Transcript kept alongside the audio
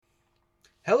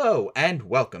Hello, and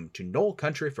welcome to Knoll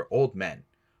Country for Old Men.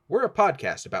 We're a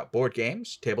podcast about board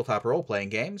games, tabletop role-playing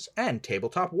games, and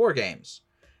tabletop war games.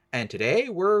 And today,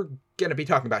 we're going to be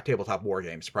talking about tabletop war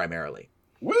games primarily.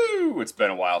 Woo! It's been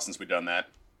a while since we've done that.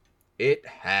 It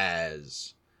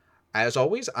has. As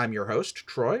always, I'm your host,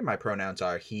 Troy. My pronouns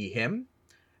are he, him.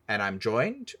 And I'm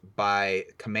joined by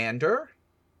Commander.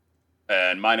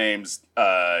 And my name's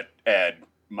Ed.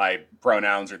 My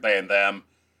pronouns are they and them.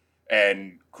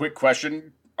 And quick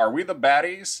question, are we the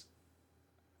baddies?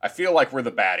 I feel like we're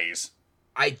the baddies.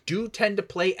 I do tend to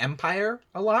play Empire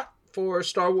a lot for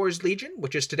Star Wars Legion,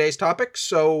 which is today's topic,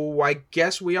 so I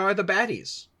guess we are the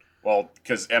baddies. Well,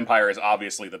 because Empire is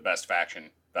obviously the best faction.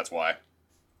 That's why.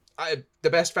 The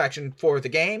best faction for the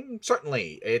game,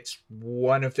 certainly. It's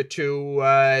one of the two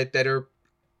that are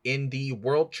in the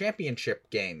World Championship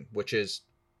game, which is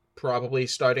probably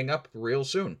starting up real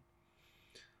soon.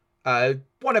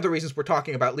 One of the reasons we're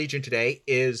talking about Legion today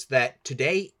is that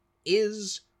today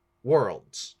is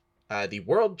Worlds. The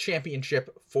World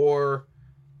Championship for,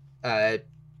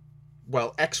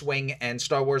 X-Wing and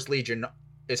Star Wars Legion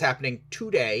is happening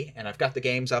today, and I've got the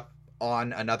games up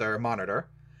on another monitor.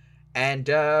 And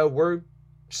we're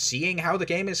seeing how the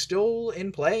game is still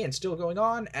in play and still going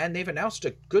on, and they've announced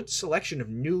a good selection of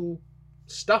new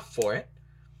stuff for it.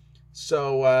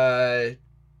 So,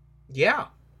 yeah.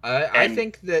 I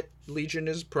think that Legion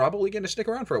is probably going to stick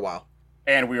around for a while.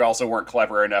 And we also weren't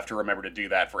clever enough to remember to do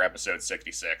that for episode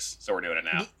 66, so we're doing it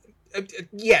now.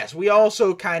 Yes, we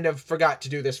also kind of forgot to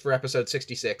do this for episode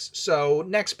 66, so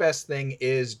next best thing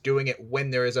is doing it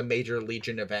when there is a major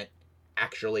Legion event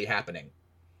actually happening.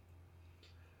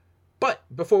 But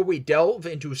before we delve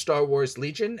into Star Wars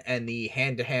Legion and the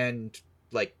hand-to-hand,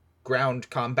 ground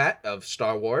combat of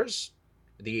Star Wars,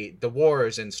 the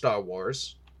wars in Star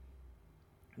Wars,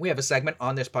 we have a segment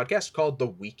on this podcast called The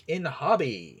Week in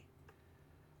Hobby.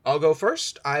 I'll go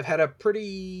first. I've had a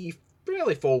fairly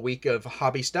full week of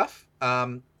hobby stuff.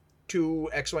 Two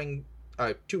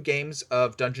games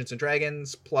of Dungeons &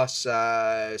 Dragons, plus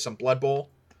some Blood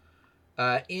Bowl.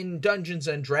 In Dungeons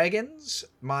 & Dragons,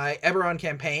 my Eberron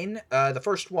campaign, the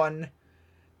first one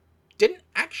didn't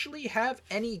actually have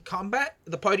any combat.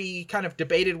 The party kind of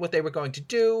debated what they were going to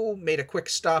do, made a quick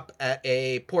stop at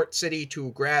a port city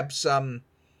to grab some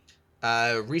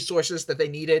resources that they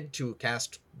needed to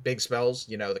cast big spells,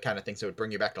 the kind of things that would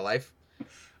bring you back to life.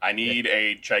 I need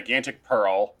a gigantic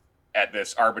pearl at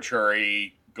this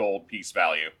arbitrary gold piece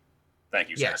value. Thank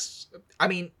you, sir. Yes. I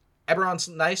mean, Eberron's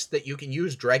nice that you can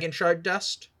use Dragon Shard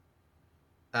Dust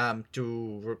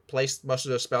to replace most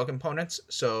of those spell components.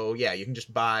 So, yeah, you can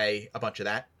just buy a bunch of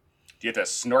that. Do you have to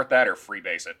snort that or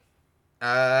freebase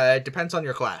it? Depends on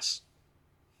your class.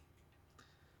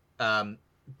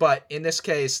 But in this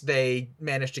case, they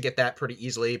managed to get that pretty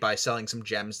easily by selling some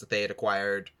gems that they had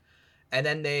acquired. And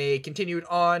then they continued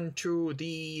on to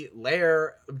the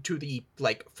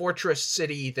fortress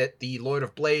city that the Lord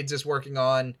of Blades is working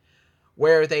on,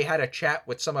 where they had a chat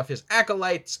with some of his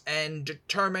acolytes and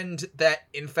determined that,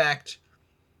 in fact,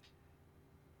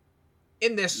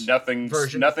 in this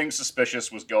version, nothing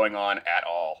suspicious was going on at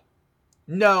all.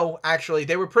 No, actually,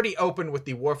 they were pretty open with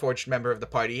the Warforged member of the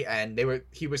party, and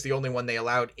he was the only one they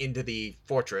allowed into the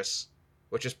fortress,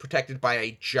 which is protected by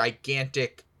a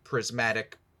gigantic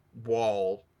prismatic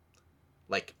wall,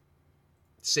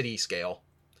 city scale.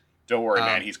 Don't worry,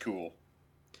 man, he's cool.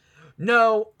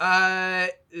 No,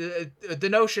 the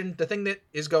thing that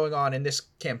is going on in this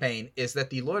campaign is that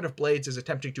the Lord of Blades is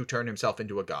attempting to turn himself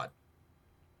into a god.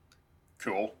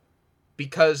 Cool.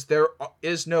 Because there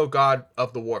is no god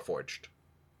of the Warforged.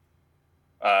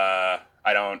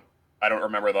 I don't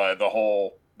remember the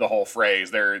whole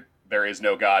phrase. There is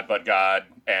no god but God,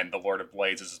 and the Lord of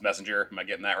Blades is his messenger. Am I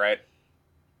getting that right?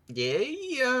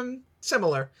 Yeah,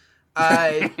 similar.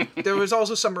 There was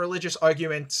also some religious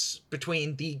arguments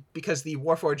because the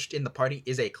Warforged in the party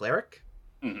is a cleric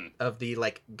of the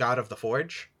god of the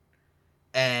Forge,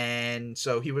 and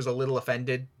so he was a little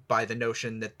offended by the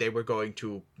notion that they were going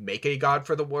to make a god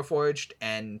for the Warforged,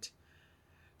 and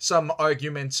some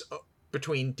arguments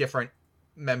between different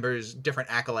members, different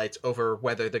acolytes, over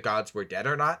whether the gods were dead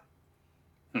or not.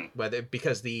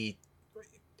 Because the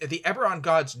Eberron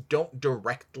gods don't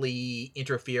directly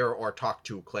interfere or talk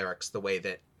to clerics the way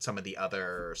that some of the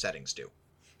other settings do.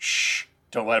 Shh!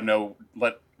 Don't let him know.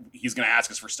 He's going to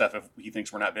ask us for stuff if he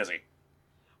thinks we're not busy.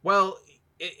 Well,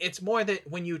 it's more that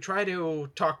when you try to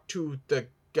talk to the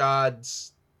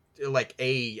gods,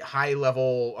 a high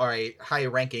level or a high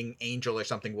ranking angel or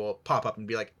something will pop up and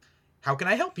be like, "How can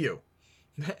I help you?"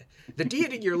 The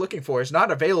deity you're looking for is not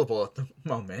available at the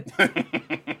moment.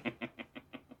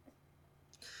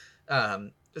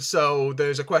 So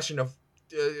there's a question of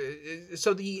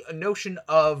so the notion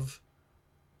of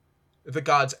the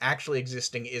gods actually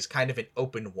existing is kind of an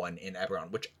open one in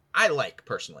Eberron, which I like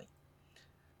personally.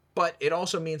 But it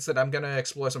also means that I'm going to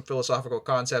explore some philosophical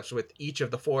concepts with each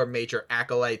of the four major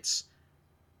acolytes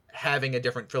having a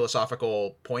different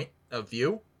philosophical point of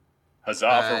view.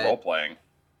 Huzzah for role-playing.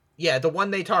 Yeah, the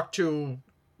one they talked to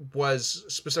was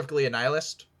specifically a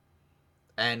nihilist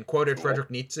and quoted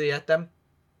Friedrich Nietzsche at them.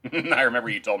 I remember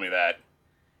you told me that.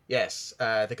 Yes,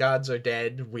 the gods are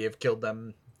dead. We have killed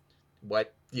them.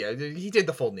 What? Yeah, he did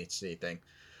the full Nietzsche thing.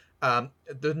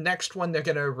 The next one they're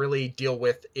gonna really deal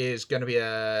with is gonna be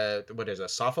a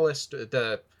sophist.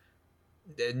 The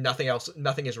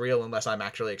nothing is real unless I'm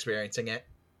actually experiencing it.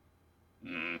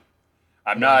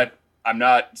 I'm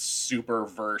not super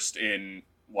versed in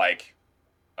like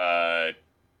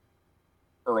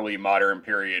early modern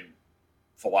period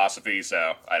philosophy,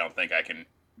 so I don't think I can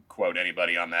quote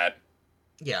anybody on that.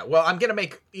 Yeah, well, I'm gonna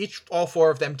make all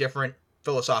four of them different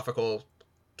philosophical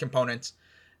components,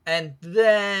 and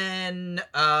then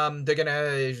they're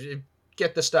gonna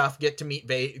get the stuff, get to meet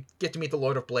the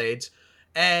Lord of Blades,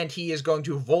 and he is going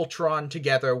to Voltron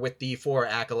together with the four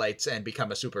acolytes and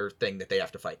become a super thing that they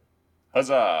have to fight.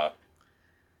 Huzzah!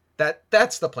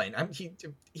 That's the plan.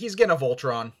 He's gonna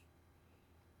Voltron.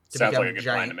 Sounds like a good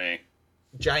plan to me.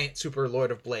 Giant super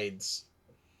Lord of Blades.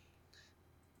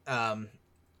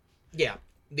 Yeah.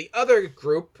 The other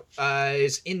group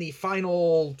is in the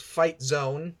final fight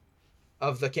zone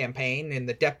of the campaign, in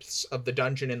the depths of the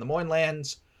dungeon in the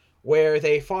Mournlands, where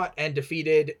they fought and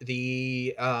defeated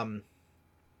the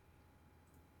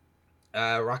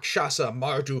Rakshasa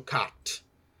Mardukat.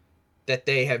 That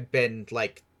they have been,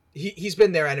 like... He's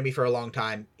been their enemy for a long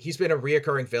time. He's been a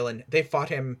reoccurring villain. They fought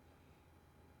him...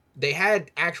 They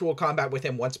had actual combat with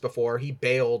him once before. He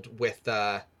bailed with...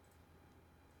 the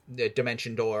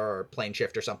Dimension Door or Plane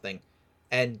Shift or something,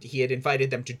 and he had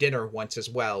invited them to dinner once as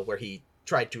well, where he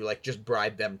tried to like just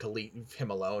bribe them to leave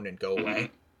him alone and go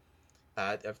away.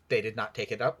 They did not take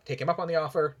him up on the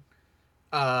offer.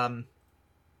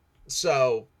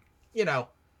 So, you know,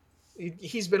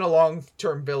 he's been a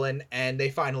long-term villain, and they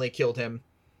finally killed him.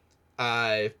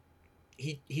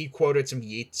 He quoted some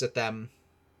yeets at them.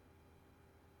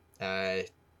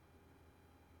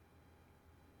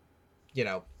 You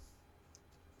know,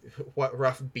 what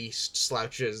rough beast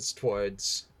slouches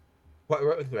towards...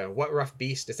 What rough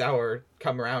beast is our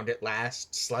come around at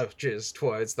last, slouches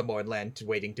towards the Mournland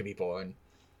waiting to be born.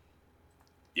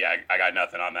 Yeah, I got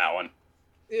nothing on that one.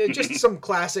 Just some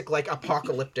classic, like,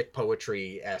 apocalyptic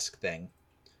poetry-esque thing.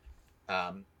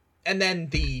 And then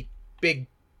the big,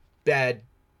 bad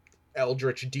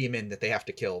eldritch demon that they have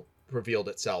to kill revealed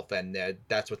itself, and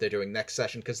that's what they're doing next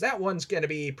session, because that one's going to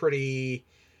be pretty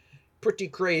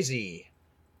crazy.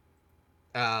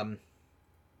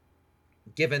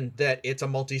 Given that it's a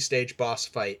multi-stage boss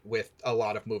fight with a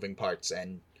lot of moving parts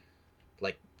and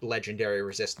like legendary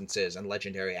resistances and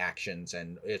legendary actions,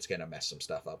 and it's gonna mess some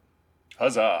stuff up.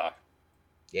 Huzzah!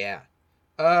 Yeah.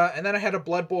 And then I had a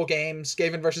Blood Bowl game,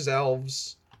 Skaven versus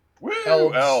Elves.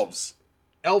 Woo!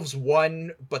 Elves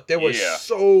won, but there were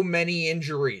so many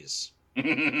injuries.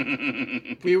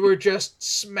 We were just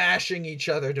smashing each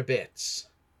other to bits.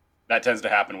 That tends to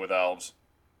happen with Elves.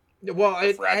 Well,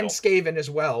 and Skaven as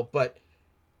well, but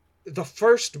the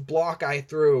first block I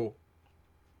threw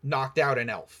knocked out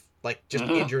an elf. Like, just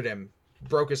injured him,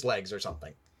 broke his legs or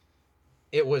something.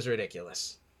 It was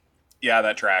ridiculous. Yeah,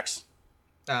 that tracks.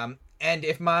 And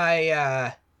if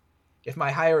my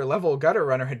higher level gutter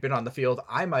runner had been on the field,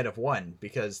 I might have won,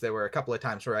 because there were a couple of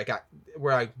times where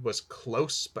I was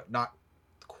close, but not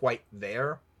quite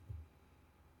there.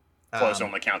 Close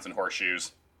only counts in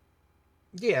horseshoes.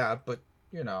 Yeah, but,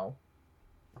 you know...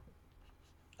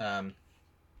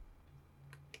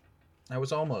 I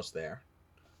was almost there.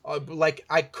 Like,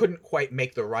 I couldn't quite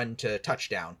make the run to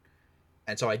touchdown,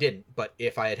 and so I didn't. But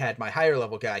if I had had my higher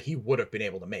level guy, he would have been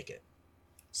able to make it.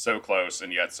 So close,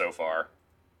 and yet so far.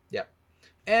 Yep.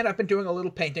 And I've been doing a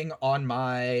little painting on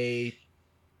my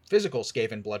physical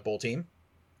Skaven Blood Bowl team.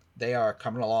 They are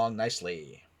coming along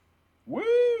nicely.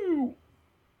 Woo!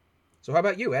 So how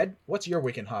about you, Ed? What's your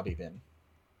weekend hobby been?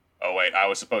 Oh, wait, I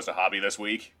was supposed to hobby this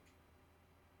week?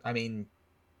 I mean...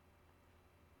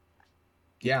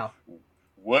 Yeah.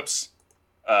 Whoops.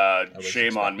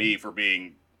 Shame on me for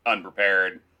being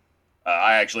unprepared.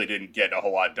 I actually didn't get a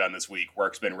whole lot done this week.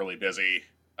 Work's been really busy.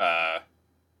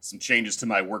 Some changes to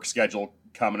my work schedule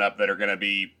coming up that are going to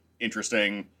be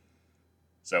interesting.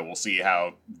 So we'll see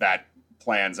how that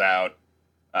plans out.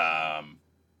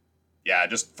 Yeah,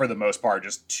 just for the most part,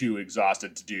 just too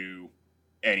exhausted to do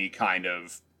any kind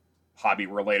of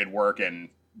hobby-related work. And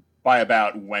by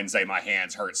about Wednesday, my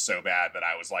hands hurt so bad that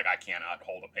I was like, I cannot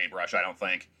hold a paintbrush, I don't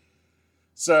think.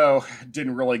 So,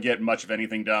 didn't really get much of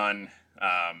anything done.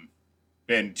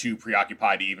 Been too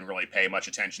preoccupied to even really pay much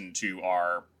attention to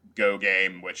our Go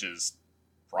game, which is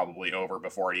probably over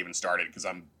before it even started because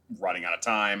I'm running out of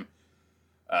time.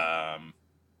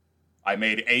 I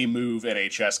made a move in a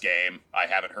chess game. I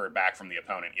haven't heard back from the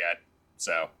opponent yet,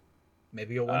 so...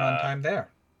 Maybe you'll win on time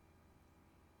there.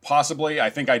 Possibly. I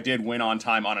think I did win on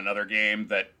time on another game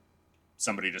that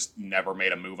somebody just never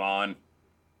made a move on.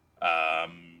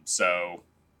 So,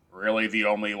 really the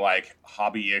only, like,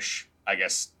 hobby-ish, I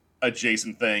guess,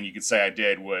 adjacent thing you could say I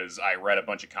did was I read a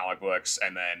bunch of comic books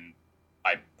and then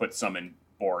I put some in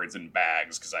boards and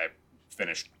bags because I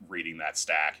finished reading that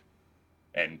stack.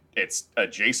 And it's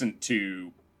adjacent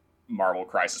to Marvel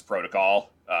Crisis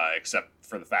Protocol, except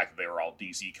for the fact that they were all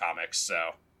DC comics,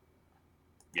 so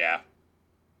yeah.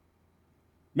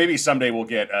 Maybe someday we'll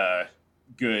get a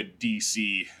good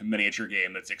DC miniature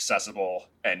game that's accessible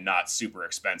and not super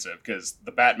expensive, because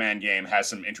the Batman game has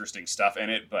some interesting stuff in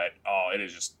it, but it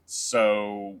is just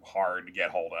so hard to get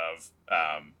hold of.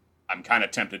 I'm kind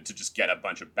of tempted to just get a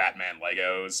bunch of Batman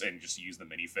Legos and just use the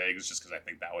minifigs, just because I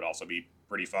think that would also be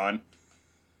pretty fun.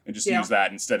 And just use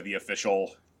that instead of the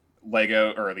official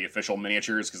Lego or the official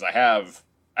miniatures, because I have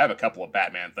a couple of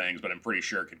Batman things, but I'm pretty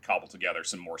sure I could cobble together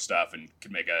some more stuff and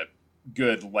could make a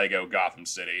good Lego Gotham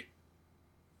City.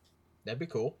 That'd be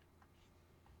cool.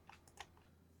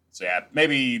 So yeah,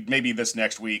 maybe this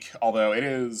next week, although it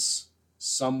is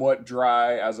somewhat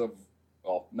dry as of,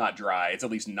 well, not dry, it's at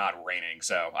least not raining,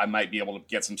 so I might be able to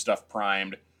get some stuff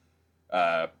primed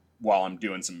while I'm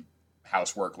doing some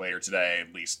housework later today,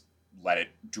 at least let it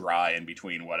dry in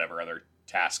between whatever other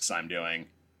tasks I'm doing.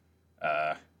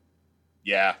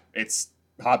 Yeah,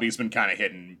 hobby's been kind of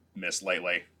hit and miss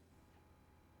lately.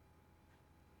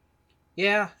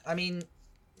 Yeah, I mean,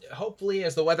 hopefully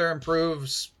as the weather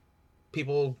improves,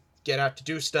 people get out to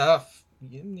do stuff.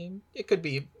 It could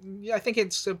be, I think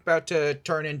it's about to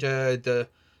turn into the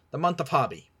month of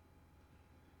hobby.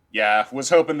 Yeah, was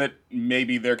hoping that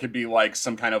maybe there could be like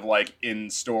some kind of like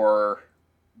in-store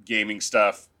gaming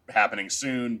stuff happening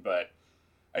soon, but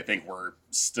I think we're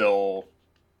still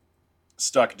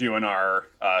stuck doing our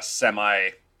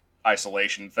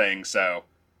semi-isolation thing, so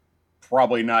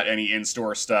probably not any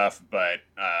in-store stuff, but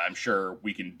I'm sure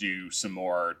we can do some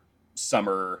more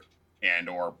summer and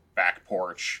or back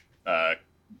porch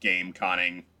game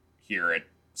conning here at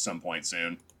some point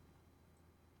soon.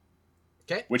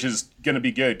 Okay. Which is going to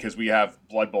be good because we have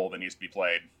Blood Bowl that needs to be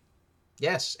played.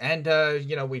 Yes, and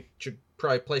we should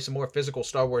probably play some more physical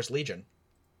Star Wars Legion.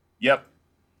 Yep.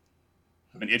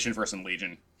 I've been itching for some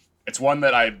Legion. It's one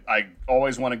that I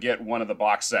always want to get one of the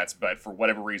box sets, but for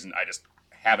whatever reason, I just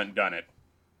haven't done it.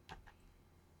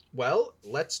 Well,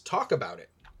 let's talk about it.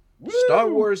 Woo! Star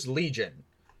Wars Legion.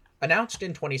 Announced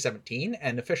in 2017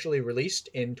 and officially released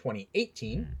in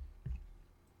 2018,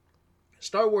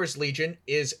 Star Wars Legion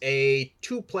is a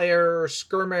 2-player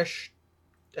skirmish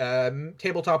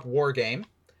tabletop wargame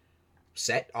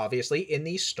set, obviously, in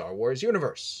the Star Wars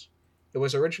universe. It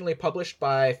was originally published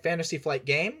by Fantasy Flight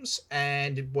Games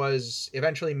and was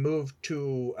eventually moved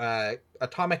to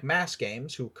Atomic Mass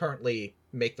Games, who currently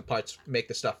make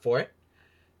the stuff for it,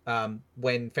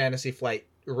 when Fantasy Flight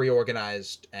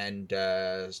reorganized and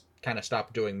kind of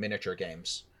stopped doing miniature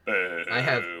games. I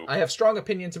have strong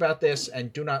opinions about this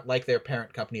and do not like their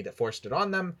parent company that forced it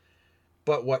on them,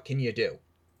 but what can you do?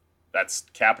 That's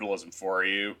capitalism for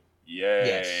you. Yay.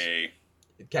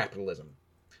 Yes, capitalism.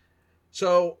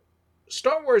 So,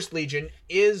 Star Wars Legion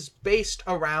is based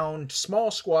around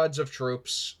small squads of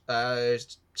troops,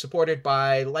 supported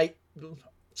by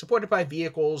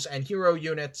vehicles and hero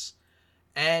units,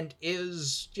 and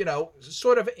is,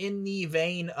 sort of in the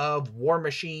vein of War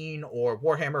Machine or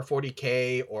Warhammer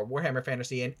 40k or Warhammer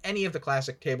Fantasy and any of the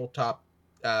classic tabletop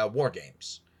war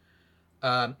games.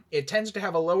 It tends to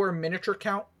have a lower miniature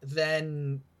count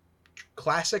than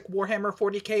classic Warhammer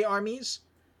 40k armies.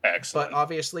 Excellent. But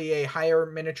obviously a higher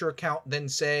miniature count than,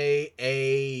 say,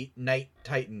 a Knight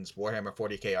Titans Warhammer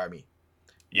 40k army.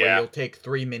 Yeah. Where you'll take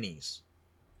 3 minis.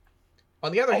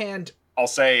 On the other hand... I'll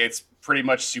say it's pretty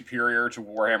much superior to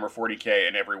Warhammer 40k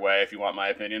in every way, if you want my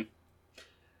opinion.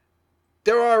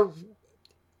 It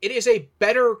is a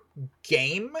better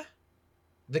game.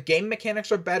 The game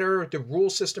mechanics are better. The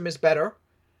rule system is better.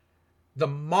 The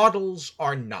models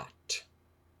are not.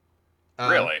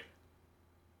 Really?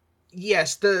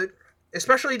 Yes,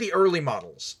 especially the early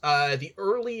models. The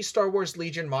early Star Wars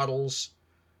Legion models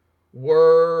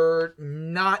were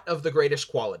not of the greatest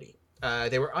quality.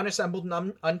 They were unassembled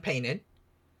and unpainted.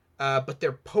 but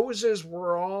their poses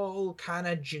were all kind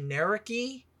of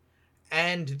generic-y,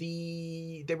 and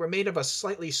they were made of a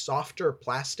slightly softer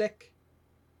plastic,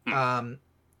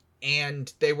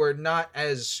 and they were not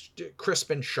as crisp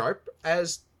and sharp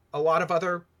as a lot of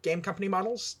other game company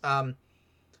models.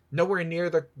 Nowhere near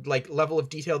the level of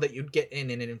detail that you'd get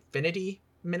in an Infinity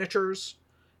miniatures,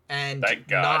 and thank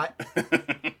God.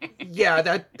 Yeah,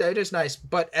 that is nice,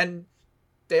 and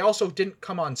they also didn't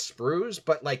come on sprues,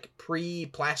 but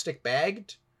pre-plastic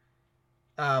bagged,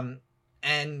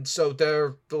 and so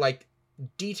their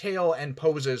detail and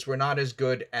poses were not as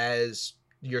good as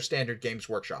your standard Games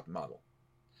Workshop model.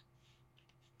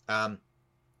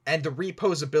 And the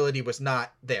reposability was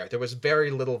not there. There was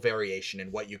very little variation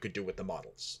in what you could do with the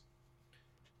models.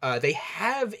 They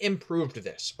have improved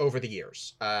this over the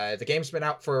years. The game's been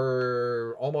out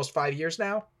for almost 5 years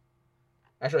now.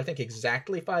 Actually, I think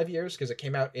exactly 5 years, because it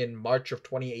came out in March of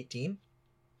 2018.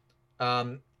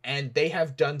 And they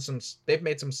have they've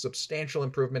made some substantial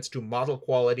improvements to model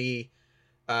quality,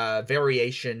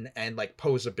 variation, and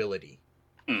posability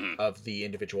of the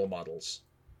individual models.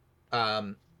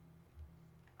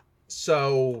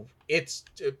 So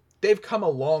they've come a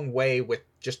long way with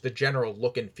just the general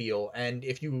look and feel. And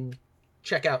if you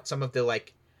check out some of the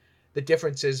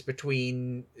differences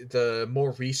between the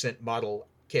more recent model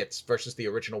kits versus the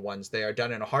original ones, they are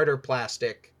done in a harder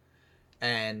plastic.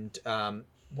 And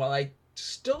while I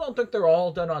still don't think they're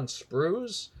all done on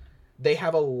sprues, they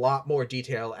have a lot more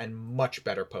detail and much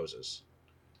better poses.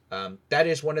 That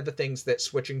is one of the things that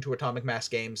switching to Atomic Mass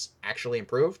Games actually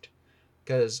improved,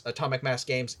 because Atomic Mass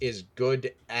Games is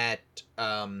good at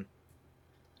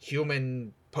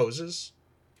human poses.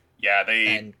 Yeah,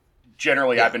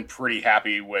 generally, I've been pretty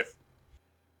happy with,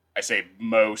 I say,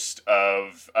 most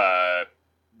of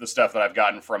the stuff that I've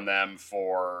gotten from them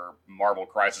for Marvel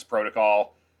Crisis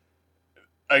Protocol.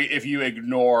 If you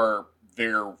ignore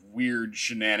their weird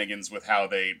shenanigans with how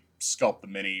they sculpt the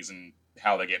minis and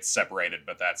how they get separated,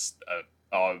 but that's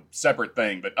a separate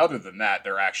thing. But other than that,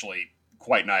 they're actually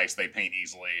quite nice. They paint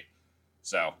easily.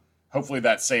 So hopefully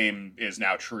that same is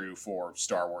now true for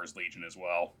Star Wars Legion as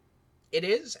well. It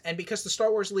is, and because the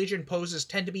Star Wars Legion poses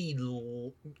tend to be,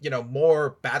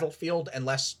 more battlefield and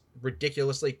less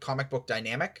ridiculously comic book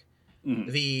dynamic,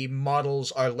 the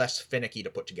models are less finicky to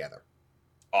put together.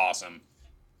 Awesome.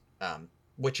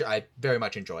 Which I very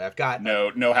much enjoy. I've got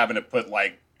no having to put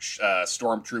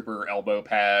Stormtrooper elbow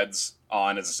pads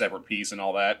on as a separate piece and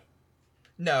all that.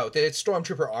 No, the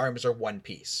Stormtrooper arms are one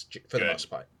piece for the most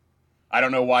part. I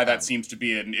don't know why that seems to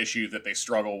be an issue that they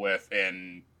struggle with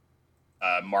in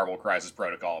Marvel Crisis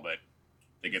Protocol, but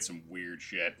they get some weird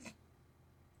shit.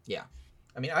 Yeah.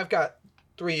 I mean, I've got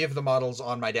 3 of the models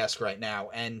on my desk right now,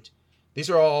 and these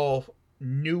are all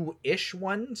new-ish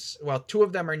ones. Well, 2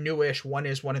 of them are new-ish. One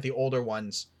is one of the older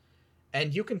ones.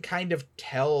 And you can kind of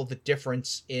tell the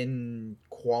difference in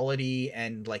quality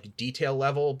and detail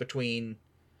level between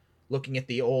looking at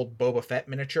the old Boba Fett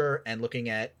miniature and looking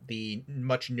at the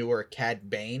much newer Cad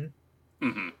Bane.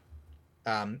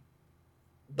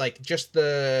 Just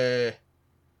the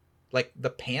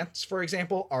pants, for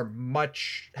example,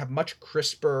 have much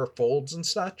crisper folds and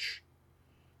such.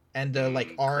 And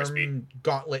the arm crispy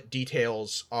gauntlet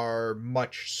details are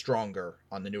much stronger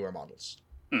on the newer models.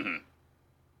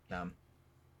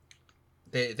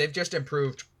 They've just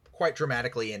improved quite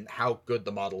dramatically in how good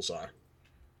the models are.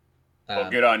 Well,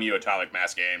 good on you, Atomic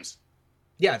Mass Games.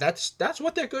 Yeah, that's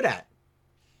what they're good at.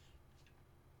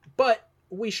 But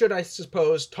we should, I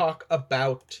suppose, talk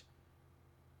about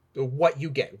what you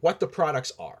get, what the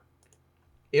products are.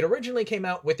 It originally came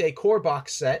out with a core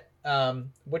box set,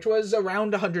 which was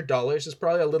around $100. It's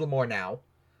probably a little more now.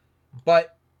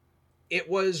 But it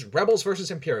was Rebels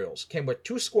versus Imperials. Came with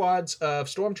 2 squads of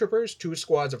Stormtroopers, 2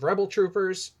 squads of Rebel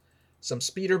Troopers, some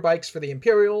speeder bikes for the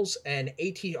Imperials, an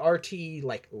AT-RT,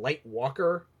 light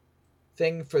walker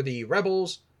thing for the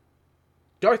Rebels,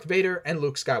 Darth Vader, and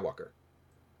Luke Skywalker.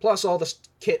 Plus all the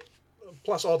kit,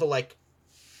 plus all the,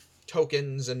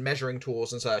 tokens and measuring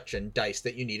tools and such, and dice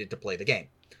that you needed to play the game.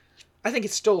 I think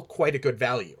it's still quite a good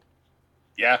value.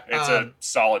 Yeah, it's a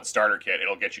solid starter kit.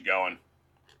 It'll get you going.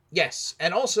 Yes,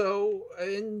 and also,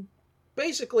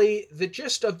 basically, the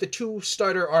gist of the 2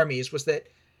 starter armies was that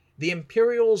the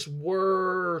Imperials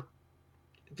were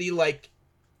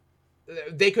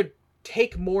they could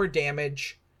take more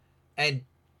damage, and,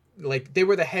 they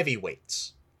were the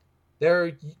heavyweights.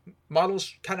 Their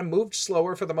models kind of moved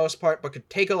slower for the most part, but could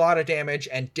take a lot of damage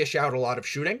and dish out a lot of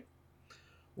shooting.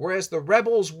 Whereas the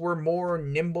Rebels were more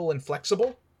nimble and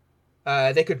flexible.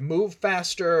 They could move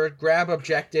faster, grab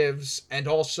objectives, and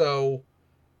also,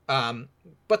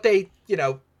 but they,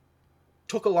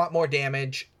 took a lot more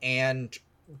damage and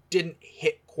didn't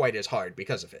hit quite as hard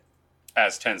because of it.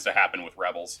 As tends to happen with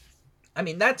Rebels. I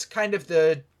mean, that's kind of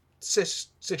the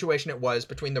situation it was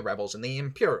between the Rebels and the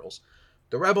Imperials.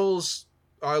 The Rebels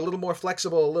are a little more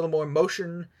flexible, a little more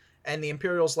motion, and the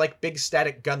Imperials like big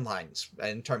static gun lines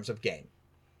in terms of game.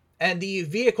 And the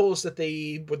vehicles that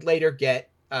they would later get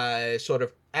sort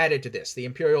of added to this. The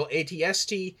Imperial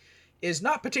ATST is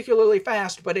not particularly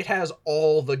fast, but it has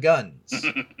all the guns.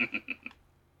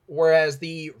 Whereas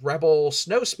the Rebel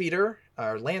Snowspeeder,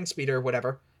 or Landspeeder,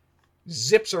 whatever,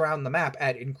 zips around the map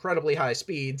at incredibly high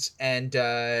speeds and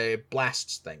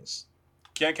blasts things.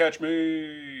 Can't catch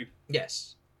me!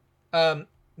 Yes.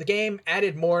 The game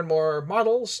added more and more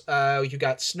models. You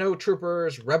got Snow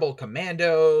Troopers, Rebel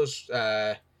Commandos,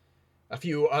 a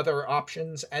few other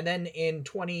options. And then in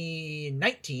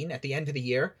 2019, at the end of the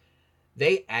year,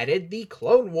 they added the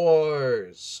Clone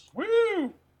Wars.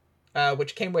 Woo!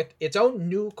 Which came with its own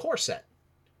new core set.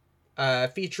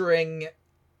 Featuring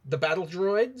the battle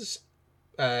droids,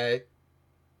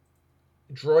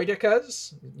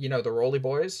 droidicas, the Roly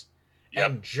Boys,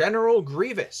 and General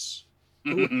Grievous.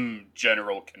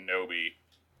 General Kenobi.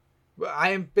 I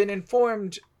have been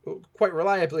informed quite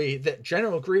reliably that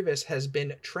General Grievous has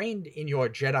been trained in your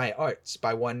Jedi arts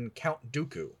by one Count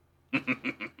Dooku.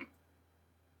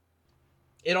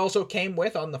 It also came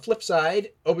with, on the flip side,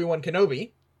 Obi-Wan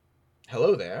Kenobi.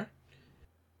 Hello there.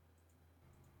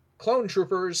 Clone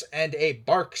Troopers, and a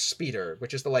Bark Speeder,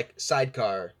 which is the,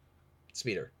 sidecar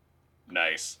speeder.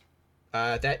 Nice.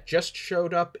 That just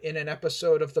showed up in an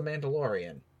episode of The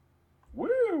Mandalorian.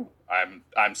 Woo!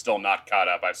 I'm still not caught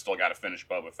up. I've still got to finish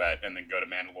Boba Fett and then go to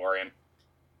Mandalorian.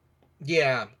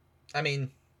 Yeah. I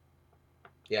mean,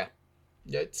 yeah.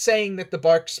 Saying that the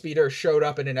Bark Speeder showed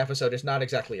up in an episode is not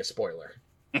exactly a spoiler.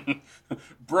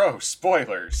 Bro,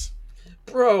 spoilers.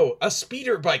 Bro, a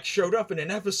speeder bike showed up in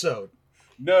an episode.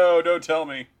 No, don't tell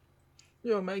me.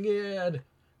 Oh my god.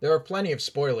 There are plenty of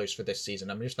spoilers for this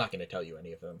season. I'm just not going to tell you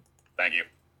any of them. Thank you.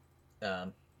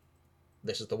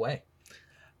 This is the way.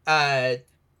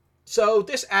 So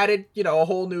this added, a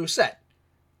whole new set.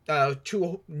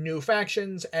 2 new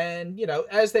factions, and,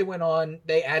 as they went on,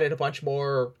 they added a bunch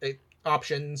more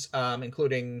options,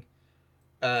 including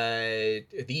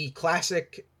the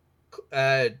classic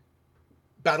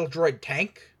battle droid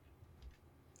tank.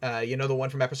 The one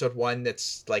from episode 1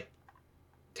 that's,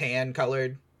 tan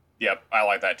colored. Yep, I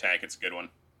like that tank. It's a good one.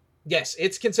 Yes,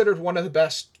 it's considered one of the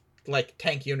best,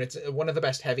 tank units, one of the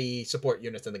best heavy support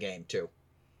units in the game, too.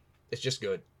 It's just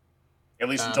good. At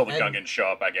least until the Gungans show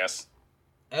up, I guess.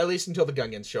 At least until the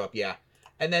Gungans show up, yeah.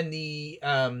 And then the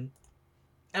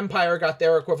Empire got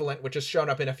their equivalent, which has shown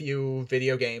up in a few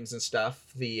video games and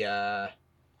stuff. The,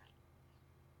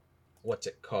 what's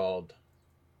it called?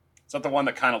 Is that the one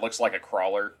that kind of looks like a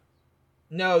crawler?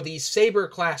 No, the Saber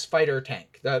class fighter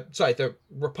tank. The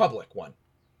Republic one.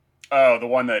 Oh, the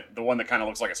one that kind of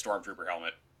looks like a stormtrooper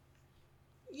helmet.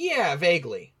 Yeah,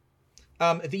 vaguely.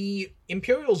 The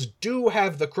Imperials do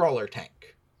have the crawler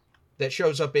tank that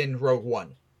shows up in Rogue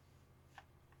One.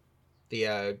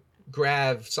 The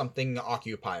Grav something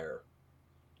occupier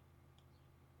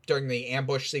during the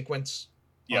ambush sequence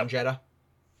on Jeddah.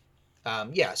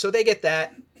 Yeah, so they get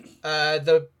that.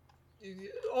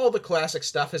 All the classic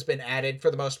stuff has been added for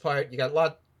the most part. You got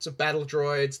lots of battle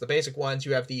droids, the basic ones.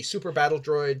 You have the super battle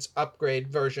droids upgrade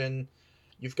version.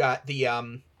 You've got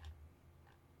the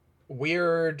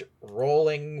weird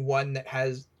rolling one that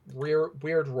has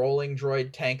weird rolling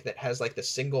droid tank that has the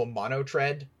single mono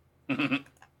tread.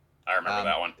 I remember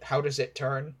that one. How does it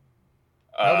turn?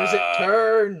 How does it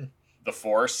turn? The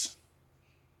Force.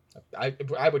 I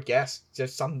would guess.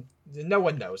 No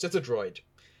one knows. It's a droid.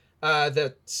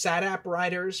 The Satap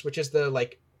Riders, which is the,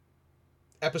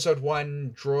 episode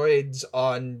 1 droids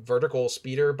on vertical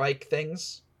speeder bike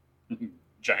things.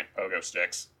 Giant pogo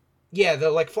sticks. Yeah,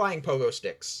 the, flying pogo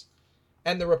sticks.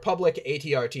 And the Republic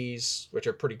ATRTs, which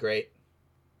are pretty great.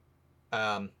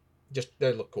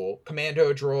 They look cool.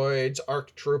 Commando droids,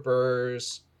 ARC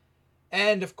troopers.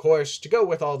 And, of course, to go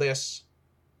with all this,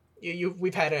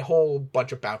 we've had a whole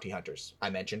bunch of bounty hunters. I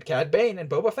mentioned Cad Bane and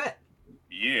Boba Fett.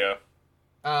 Yeah.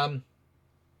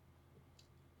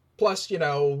 Plus,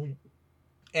 Anakin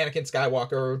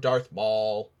Skywalker, Darth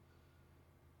Maul.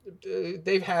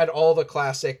 They've had all the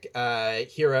classic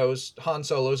heroes. Han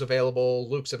Solo's available,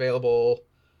 Luke's available,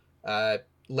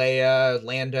 Leia,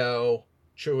 Lando,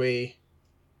 Chewie.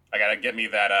 I gotta get me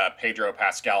that Pedro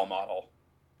Pascal model.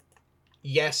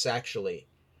 Yes, actually.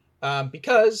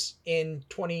 Because in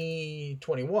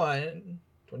 2021...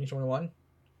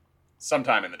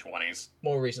 Sometime in the 20s.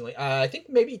 More recently. I think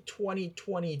maybe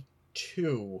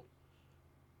 2022.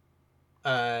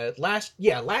 last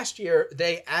year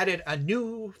they added a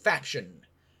new faction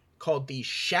called the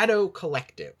Shadow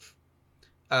Collective,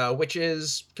 which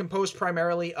is composed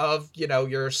primarily of,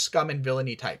 your scum and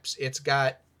villainy types. It's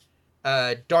got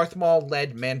Darth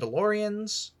Maul-led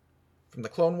Mandalorians from the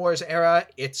Clone Wars era.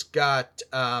 It's got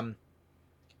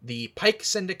the Pike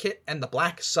Syndicate and the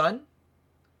Black Sun.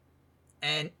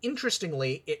 And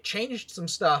interestingly, it changed some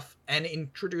stuff and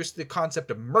introduced the concept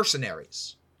of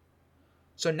mercenaries.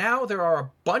 So now there are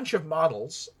a bunch of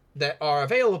models that are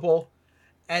available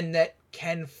and that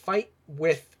can fight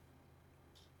with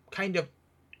kind of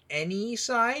any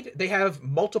side. They have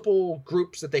multiple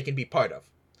groups that they can be part of.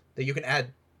 That you can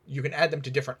add them to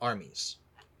different armies.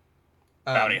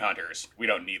 Bounty hunters. We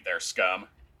don't need their scum.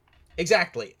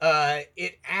 Exactly.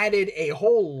 It added a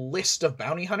whole list of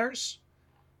bounty hunters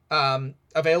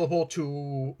available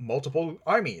to multiple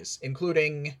armies,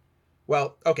 including,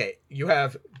 you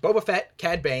have Boba Fett,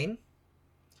 Cad Bane.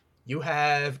 You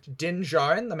have Din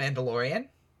Djarin, the Mandalorian,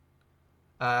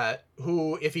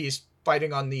 who, if he's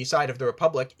fighting on the side of the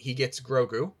Republic, he gets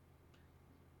Grogu.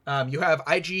 You have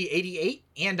IG-88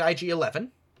 and IG-11.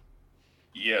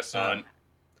 Yes, son.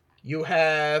 You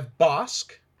have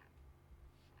Bosk.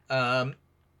 I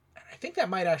think that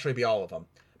might actually be all of them.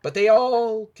 But they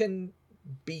all can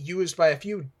be used by a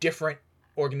few different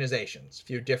organizations, a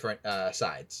few different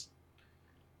sides.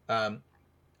 And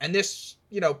this,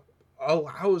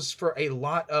 allows for a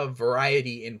lot of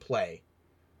variety in play.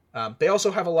 They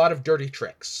also have a lot of dirty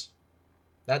tricks.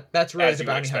 That's really the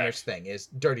bounty hunters thing, is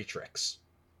dirty tricks.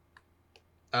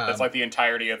 That's like the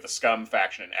entirety of the scum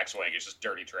faction in X-Wing is just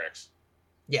dirty tricks.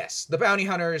 Yes, the bounty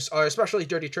hunters are especially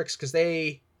dirty tricks because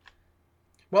they...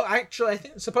 Well, actually,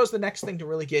 suppose the next thing to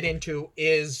really get into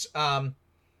is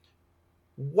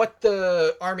what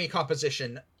the army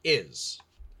composition is.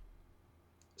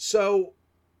 So,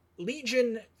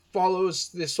 Legion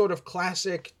follows this sort of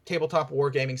classic tabletop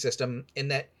wargaming system in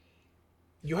that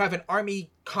you have an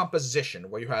army composition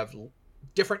where you have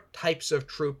different types of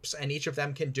troops and each of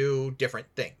them can do different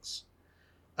things.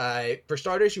 For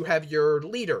starters, you have your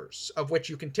leaders, of which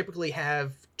you can typically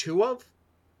have 2 of.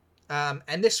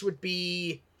 And this would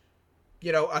be,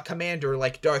 a commander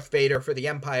like Darth Vader for the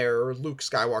Empire, or Luke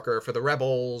Skywalker for the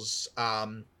Rebels,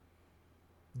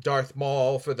 Darth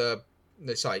Maul for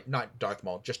sorry, not Darth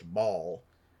Maul, just Maul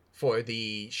for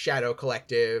the Shadow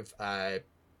Collective,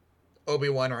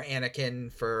 Obi-Wan or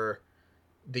Anakin for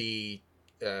the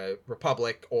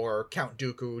Republic, or Count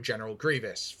Dooku, General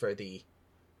Grievous for the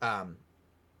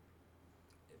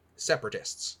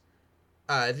Separatists.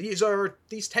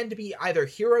 These tend to be either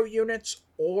hero units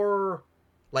or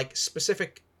like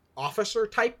specific officer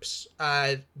types.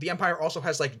 The Empire also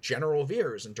has like General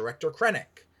Veers and Director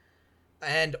Krennic.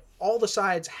 And all the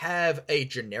sides have a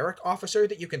generic officer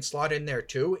that you can slot in there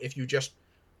too if you just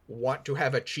want to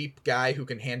have a cheap guy who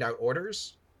can hand out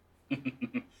orders.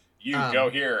 You go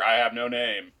here, I have no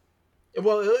name.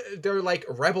 Well, they're like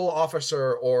Rebel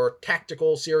Officer or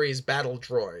Tactical Series Battle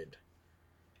Droid,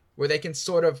 where they can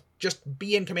sort of just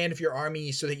be in command of your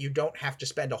army so that you don't have to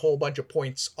spend a whole bunch of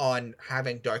points on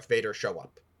having Darth Vader show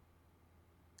up.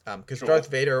 Because sure. Darth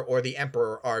Vader or the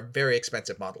Emperor are very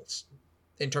expensive models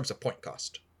in terms of point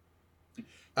cost.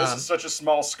 This is such a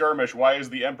small skirmish. Why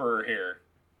is the Emperor here?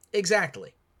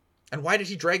 Exactly. And why did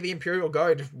he drag the Imperial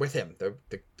Guard with him? The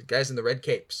guys in the red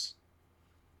capes.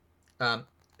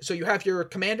 So you have your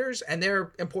commanders, and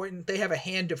they're important. They have a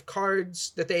hand of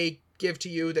cards that they give to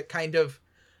you that kind of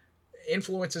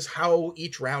influences how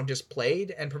each round is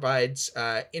played and provides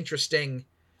interesting,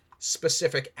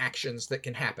 specific actions that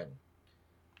can happen.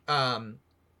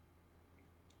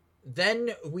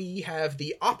 Then we have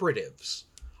the operatives.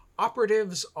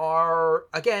 Operatives are,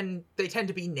 again, they tend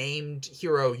to be named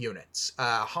hero units.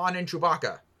 Han and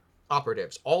Chewbacca,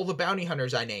 operatives. All the bounty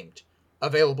hunters I named,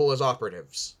 available as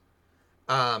operatives.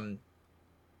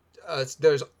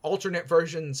 There's alternate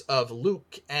versions of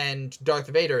Luke and Darth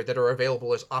Vader that are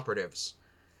available as operatives.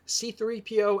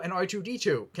 C-3PO and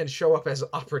R2-D2 can show up as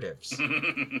operatives.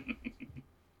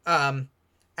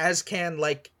 As can,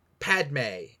 like,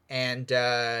 Padme and,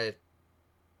 I'm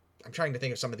trying to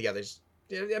think of some of the others.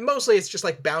 Mostly it's just,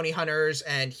 like, bounty hunters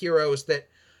and heroes that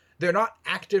they're not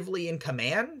actively in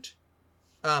command,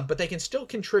 but they can still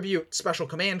contribute special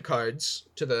command cards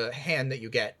to the hand that you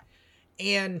get.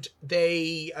 And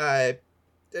they,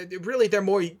 they're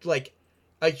more like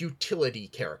a utility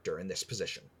character in this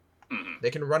position. Mm-hmm.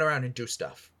 They can run around and do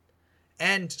stuff.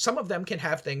 And some of them can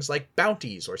have things like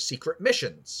bounties or secret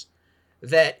missions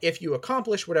that if you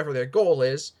accomplish whatever their goal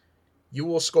is, you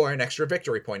will score an extra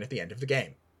victory point at the end of the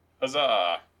game.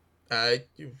 Huzzah! uh,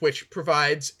 which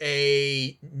provides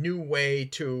a new way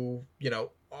to,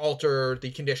 alter the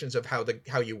conditions of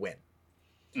how you win.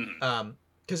 Mm-hmm.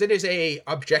 Because it is a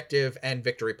objective and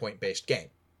victory point based game.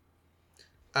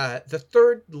 The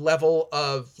third level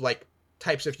of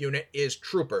types of unit is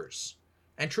troopers,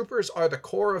 and troopers are the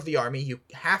core of the army. You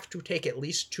have to take at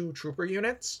least 2 trooper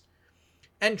units,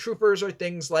 and troopers are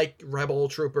things like rebel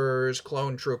troopers,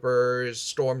 clone troopers,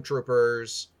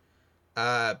 stormtroopers,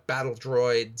 battle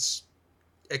droids,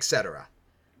 etc.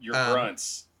 Your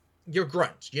grunts. Your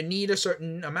grunts. You need a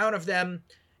certain amount of them,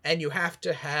 and you have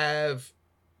to have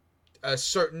a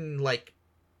certain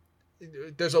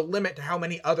there's a limit to how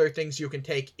many other things you can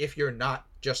take if you're not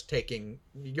just taking.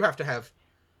 You have to have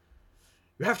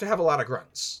a lot of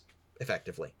grunts,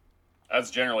 effectively. That's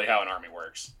generally how an army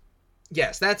works.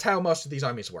 Yes, that's how most of these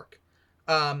armies work.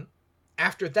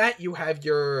 After that, you have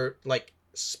your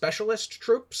specialist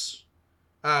troops,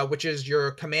 which is your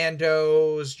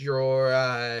commandos,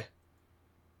 your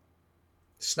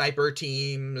sniper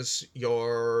teams,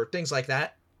 your things like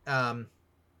that.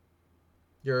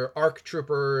 Your ARC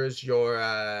troopers, your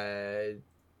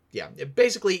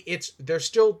basically they're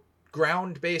still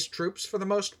ground-based troops for the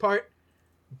most part,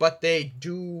 but they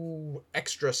do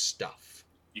extra stuff.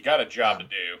 You got a job to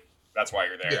do. That's why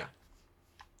you're there.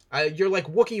 Yeah. Your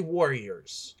Wookiee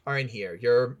warriors are in here.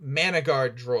 Your Mana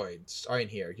Guard droids are in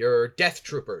here. Your Death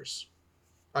Troopers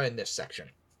are in this section.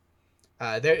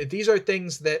 These are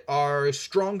things that are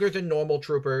stronger than normal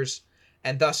troopers,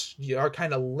 and thus you are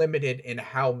kind of limited in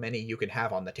how many you can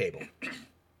have on the table.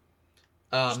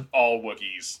 All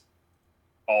Wookiees.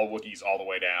 All Wookiees all the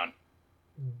way down.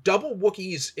 Double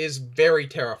Wookiees is very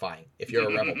terrifying if you're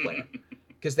a Rebel player,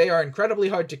 because they are incredibly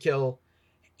hard to kill,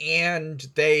 and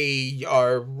they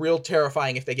are real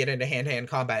terrifying if they get into hand-to-hand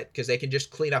combat, because they can just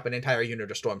clean up an entire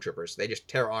unit of stormtroopers. They just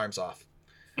tear arms off.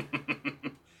 I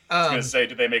was going to say,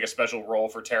 did they make a special roll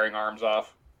for tearing arms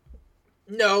off?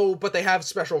 No, but they have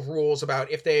special rules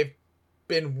about if they've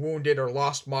been wounded or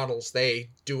lost models, they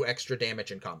do extra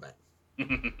damage in combat.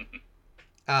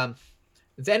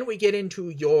 Then we get into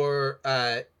your,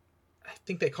 I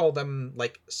think they call them,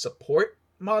 support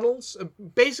models.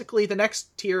 Basically, the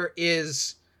next tier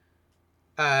is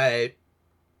light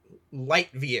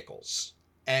vehicles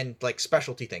and,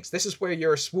 specialty things. This is where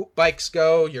your swoop bikes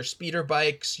go, your speeder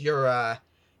bikes, your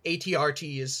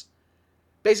ATRTs.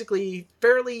 Basically,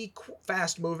 fairly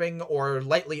fast-moving or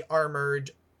lightly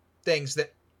armored things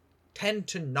that tend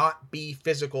to not be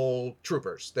physical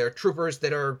troopers. They're troopers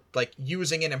that are,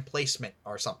 using an emplacement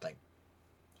or something.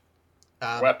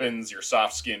 Weapons, your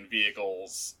soft-skin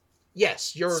vehicles.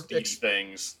 Yes, your... speedy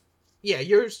things. Yeah,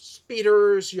 your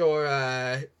speeders, your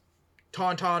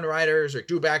Tauntaun riders or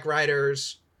Dewback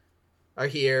riders are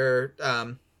here.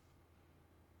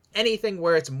 Anything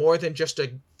where it's more than just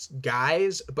a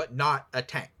guys, but not a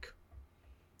tank.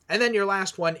 And then your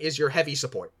last one is your heavy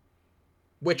support,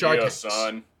 which are tanks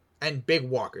and big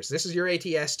walkers. This is your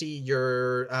ATST,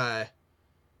 your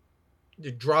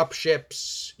drop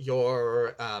ships,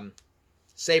 your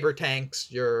saber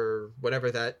tanks, your whatever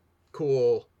that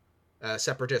cool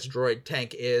separatist droid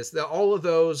tank is. All of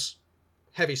those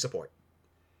heavy support.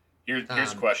 Here's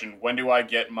a question. When do I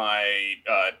get my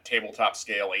tabletop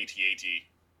scale AT-AT?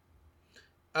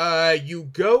 You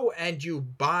go and you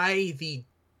buy the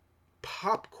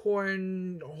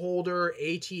popcorn holder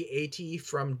AT-AT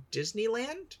from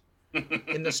Disneyland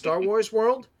in the Star Wars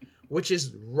world, which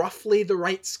is roughly the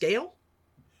right scale.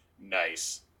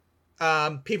 Nice.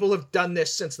 People have done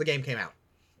this since the game came out.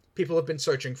 People have been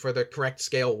searching for the correct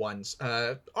scale ones,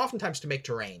 oftentimes to make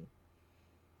terrain,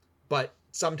 but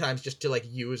sometimes just to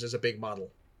use as a big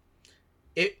model.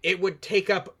 It would take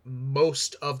up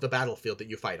most of the battlefield that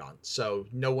you fight on, so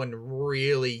no one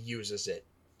really uses it.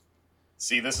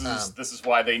 See, this is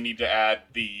why they need to add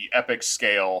the epic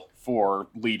scale for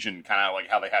Legion, kind of like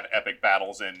how they had epic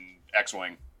battles in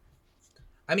X-Wing.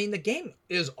 I mean, the game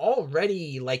is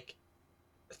already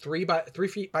 3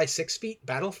 feet by 6 feet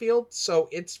battlefield, so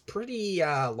it's pretty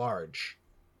large.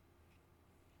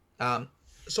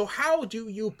 So how do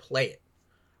you play it?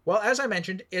 Well, as I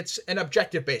mentioned, it's an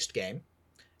objective-based game.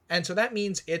 And so that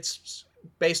means it's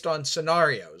based on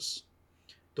scenarios.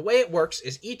 The way it works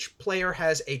is each player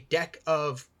has a deck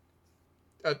of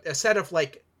a set of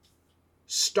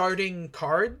starting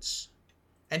cards,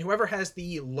 and whoever has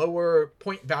the lower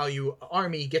point value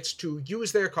army gets to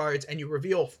use their cards, and you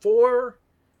reveal 4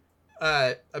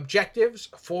 objectives,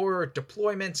 4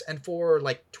 deployments, and 4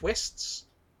 twists.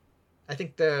 I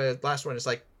think the last one is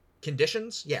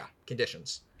conditions. Yeah,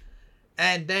 conditions.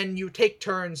 And then you take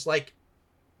turns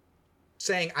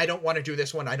saying, I don't want to do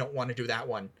this one, I don't want to do that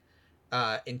one.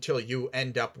 until you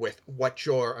end up with what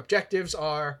your objectives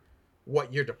are,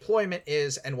 what your deployment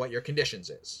is, and what your conditions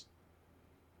is.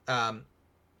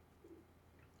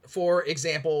 For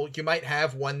example, you might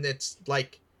have one that's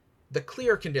like the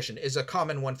clear condition is a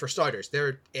common one for starters.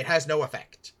 It has no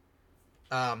effect.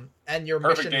 And your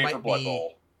Perfect mission day might for Blood be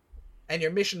Bowl. and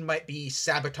your mission might be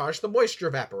sabotage the moisture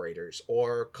evaporators,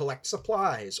 or collect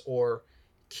supplies, or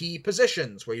key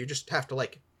positions where you just have to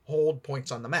like hold points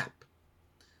on the map.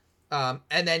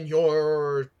 And then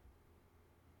your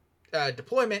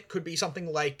deployment could be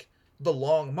something like the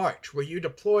Long March, where you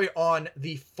deploy on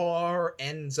the far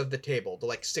ends of the table, the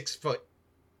like 6 foot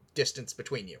distance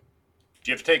between you.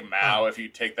 Do you have to take Mao if you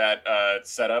take that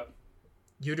setup?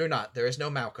 You do not. There is no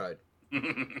Mao card.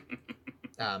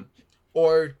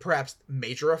 Or perhaps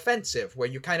Major Offensive, where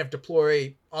you kind of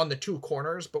deploy on the 2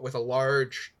 corners, but with a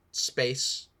large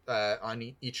space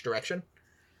on each direction.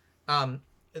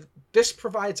 This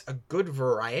provides a good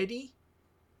variety,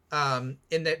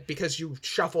 in that because you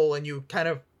shuffle and you kind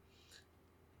of...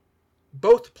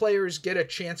 Both players get a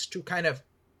chance to kind of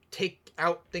take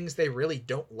out things they really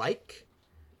don't like,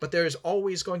 but there's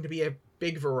always going to be a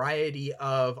big variety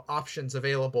of options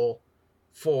available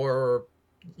for,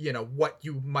 you know, what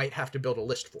you might have to build a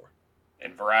list for.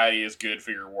 And variety is good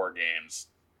for your war games.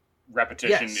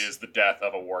 Repetition is the death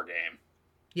of a war game.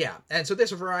 Yeah, and so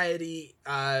this variety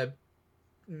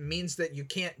means that you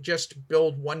can't just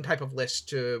build one type of list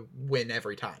to win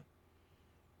every time.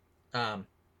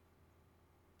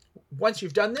 Once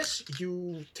you've done this,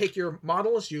 you take your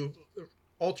models, you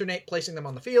alternate placing them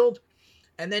on the field,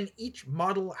 and then each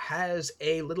model has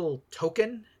a little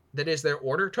token that is their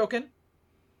order token.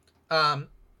 And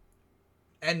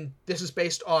this is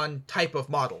based on type of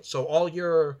model. So all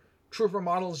your trooper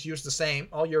models use the same,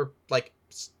 all your like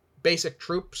basic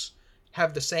troops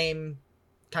have the same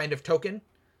kind of token.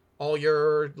 All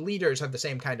your leaders have the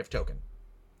same kind of token.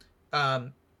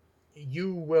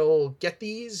 You will get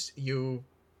these, you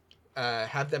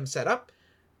have them set up.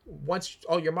 Once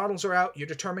all your models are out, you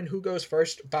determine who goes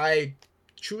first by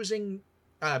choosing,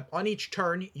 on each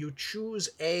turn, you choose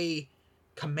a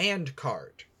command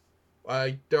card.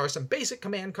 There are some basic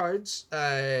command cards.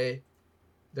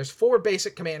 There's 4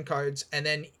 basic command cards, and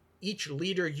then each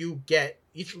leader you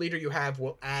have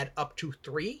will add up to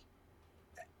 3.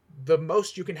 The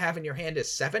most you can have in your hand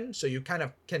is 7, so you kind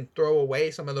of can throw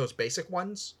away some of those basic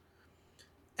ones.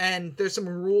 And there's some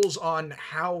rules on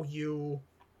how you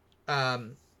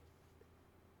can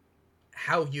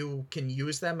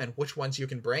use them and which ones you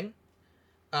can bring.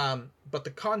 But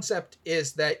the concept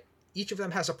is that each of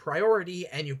them has a priority,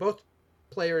 and both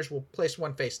players will place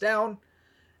one face down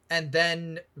and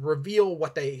then reveal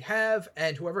what they have,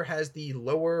 and whoever has the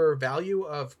lower value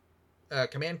of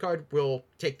command card will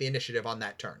take the initiative on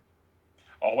that turn.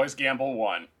 Always gamble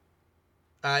 1.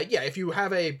 Yeah, if you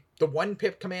have the 1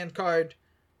 pip command card,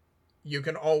 you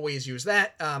can always use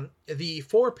that. The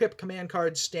 4 pip command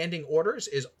card standing orders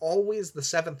is always the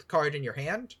 7th card in your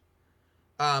hand,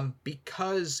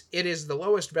 because it is the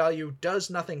lowest value, does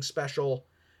nothing special,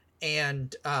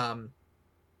 and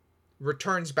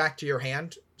returns back to your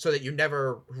hand so that you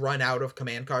never run out of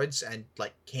command cards and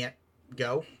like can't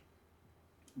go.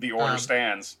 The order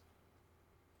stands.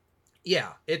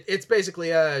 Yeah, it's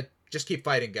basically just keep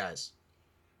fighting, guys.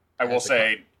 I will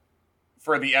say,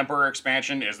 for the Emperor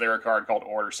expansion, is there a card called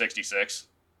Order 66?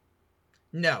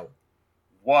 No.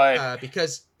 What?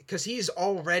 Because he's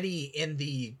already in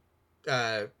the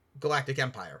Galactic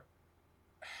Empire.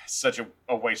 Such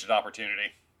a wasted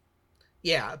opportunity.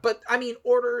 Yeah, but I mean,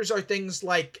 orders are things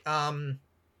like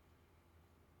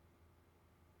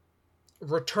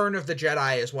Return of the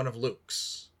Jedi is one of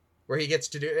Luke's, where he gets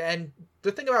to do... And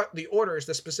the thing about the orders,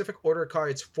 the specific order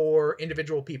cards for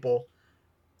individual people,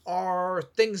 are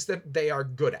things that they are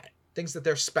good at, things that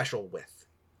they're special with.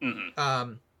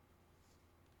 Mm-hmm.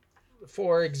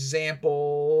 For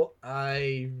example,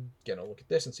 I'm gonna look at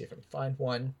this and see if I can find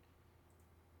one.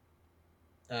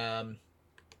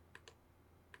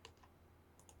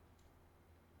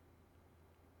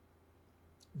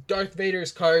 Darth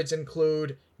Vader's cards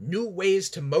include New Ways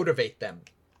to Motivate Them.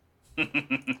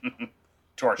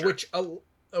 Torture.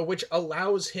 Which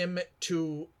allows him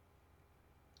to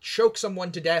choke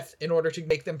someone to death in order to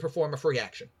make them perform a free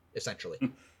action, essentially.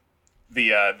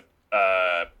 The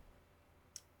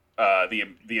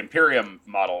Imperium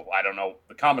model, I don't know,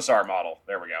 the Commissar model.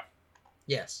 There we go.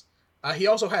 Yes. He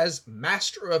also has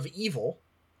Master of Evil,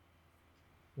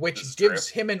 which gives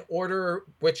him an order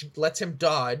which lets him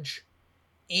dodge,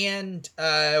 and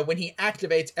when he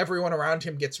activates, everyone around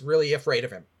him gets really afraid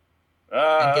of him.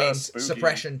 And gains spooky.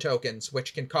 suppression tokens,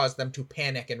 which can cause them to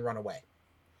panic and run away.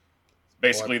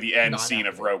 Basically or the end not scene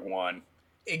of activate. Rogue One.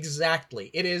 Exactly.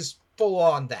 It is full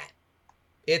on that.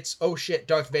 It's, oh shit,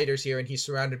 Darth Vader's here and he's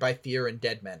surrounded by fear and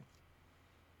dead men.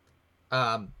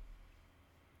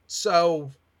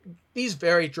 So these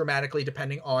vary dramatically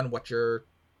depending on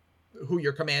who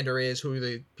your commander is, who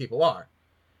the people are.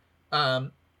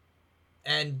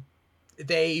 And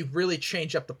they really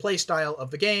change up the playstyle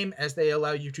of the game as they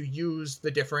allow you to use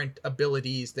the different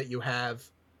abilities that you have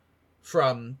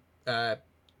from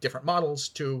different models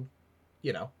to,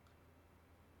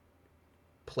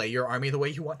 play your army the way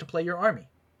you want to play your army.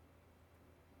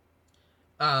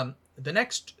 The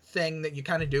next thing that you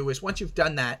kind of do is once you've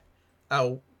done that,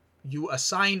 you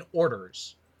assign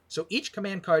orders. So each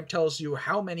command card tells you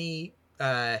how many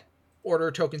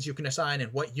order tokens you can assign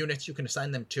and what units you can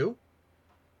assign them to.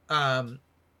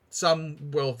 Some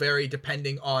will vary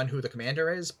depending on who the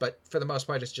commander is, but for the most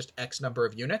part, it's just X number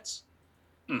of units.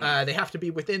 Mm-hmm. They have to be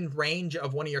within range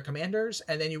of one of your commanders,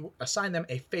 and then you assign them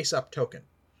a face-up token.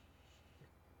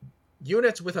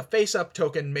 Units with a face-up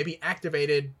token may be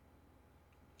activated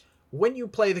when you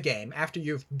play the game. After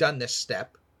you've done this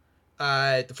step,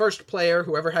 the first player,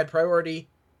 whoever had priority,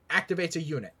 activates a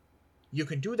unit. You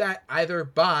can do that either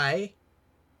by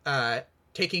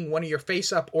taking one of your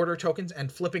face-up order tokens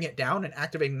and flipping it down and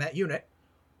activating that unit,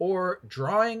 or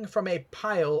drawing from a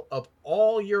pile of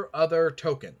all your other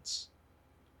tokens.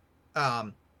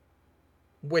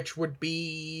 Which would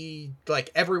be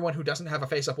like everyone who doesn't have a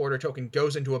face-up order token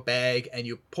goes into a bag and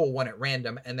you pull one at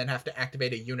random and then have to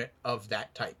activate a unit of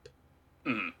that type.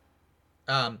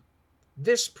 Mm.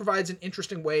 This provides an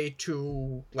interesting way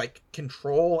to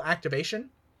control activation,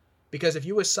 because if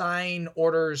you assign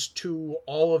orders to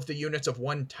all of the units of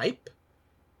one type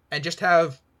and just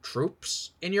have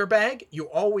troops in your bag, you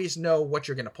always know what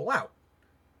you're going to pull out.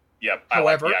 Yep,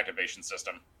 however, I like the activation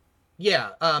system.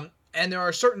 Yeah, and there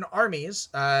are certain armies,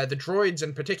 the droids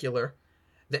in particular,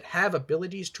 that have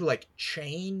abilities to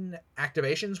chain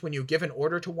activations. When you give an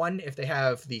order to one, if they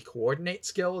have the coordinate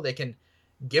skill, they can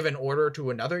give an order to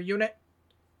another unit.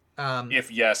 If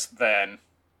yes, then...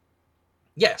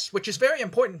 Yes, which is very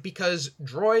important because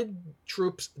droid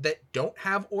troops that don't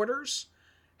have orders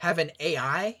have an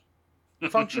AI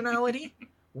functionality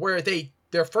where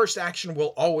their first action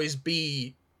will always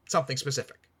be something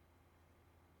specific.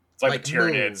 It's like the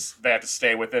Tyranids. They have to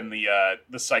stay within the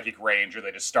psychic range, or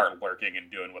they just start lurking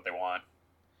and doing what they want.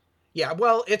 Yeah,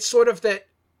 well, it's sort of that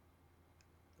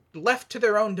left to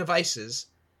their own devices,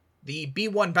 the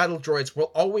B1 battle droids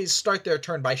will always start their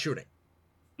turn by shooting.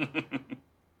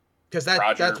 Because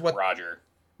that's what...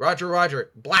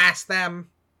 Roger. Blast them.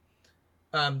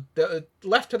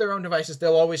 Left to their own devices,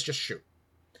 they'll always just shoot.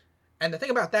 And the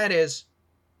thing about that is,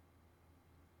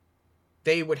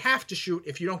 they would have to shoot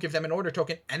if you don't give them an order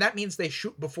token, and that means they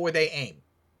shoot before they aim.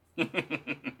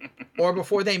 Or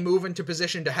before they move into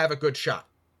position to have a good shot.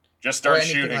 Just start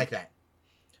shooting. Or anything like that.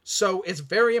 So it's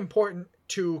very important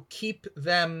to keep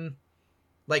them,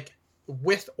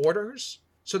 with orders,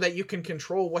 so that you can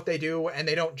control what they do, and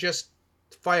they don't just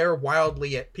fire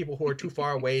wildly at people who are too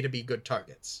far away to be good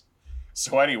targets.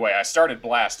 So anyway, I started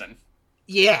blasting.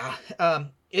 Yeah,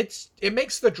 it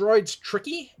makes the droids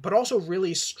tricky, but also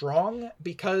really strong,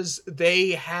 because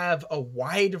they have a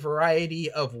wide variety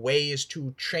of ways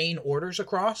to chain orders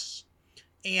across,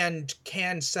 and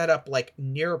can set up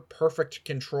near perfect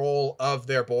control of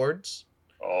their boards.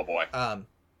 Oh boy.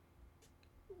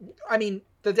 I mean,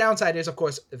 the downside is, of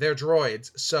course, they're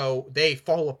droids, so they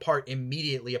fall apart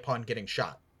immediately upon getting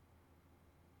shot.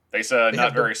 They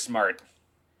not very smart.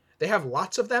 They have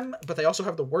lots of them, but they also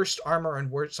have the worst armor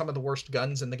and some of the worst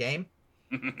guns in the game.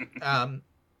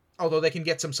 Although they can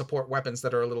get some support weapons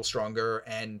that are a little stronger,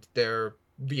 and their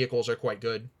vehicles are quite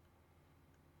good.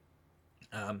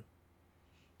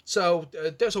 So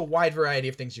there's a wide variety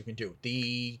of things you can do.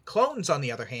 The clones, on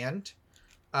the other hand,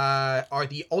 are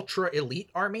the ultra elite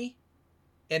army,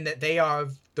 in that they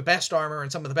have the best armor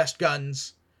and some of the best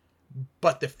guns,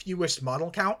 but the fewest model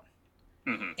count.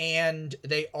 Mm-hmm. And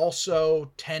they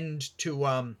also tend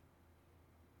to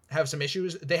have some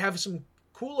issues. They have some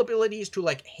cool abilities to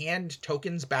hand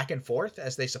tokens back and forth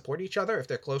as they support each other if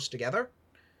they're close together.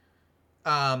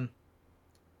 But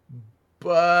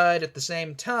at the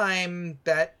same time,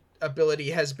 that ability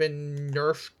has been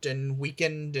nerfed and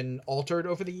weakened and altered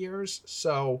over the years,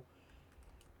 so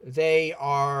they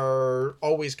are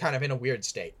always kind of in a weird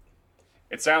state.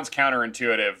 It sounds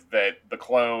counterintuitive that the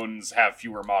clones have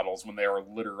fewer models when they are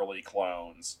literally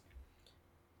clones.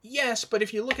 Yes, but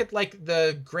if you look at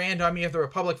the Grand Army of the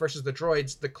Republic versus the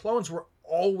droids, the clones were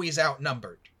always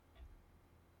outnumbered.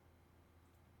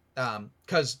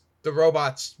 Because the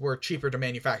robots were cheaper to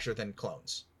manufacture than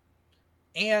clones.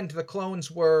 And the clones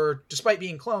were, despite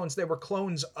being clones, they were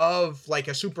clones of like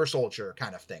a super soldier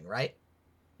kind of thing, right?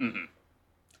 Mm-hmm.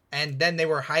 And then they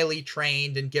were highly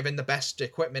trained and given the best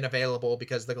equipment available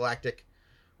because the Galactic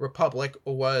Republic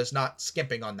was not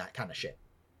skimping on that kind of shit.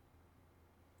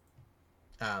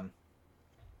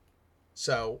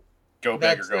 So go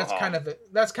big or go that's home.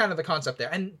 kind of the concept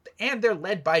there, and they're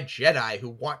led by Jedi who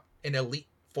want an elite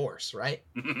force, right?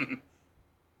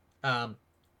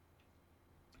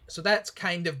 So that's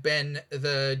kind of been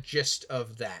the gist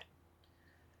of that.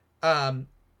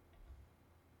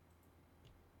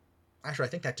 Actually, I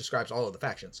think that describes all of the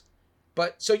factions.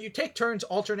 But so you take turns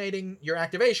alternating your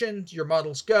activations. Your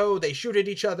models go. They shoot at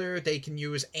each other. They can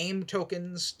use aim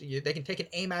tokens. They can take an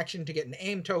aim action to get an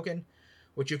aim token,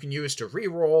 which you can use to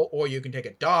reroll, or you can take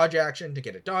a dodge action to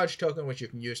get a dodge token, which you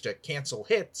can use to cancel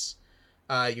hits.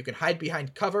 You can hide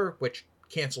behind cover, which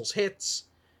cancels hits.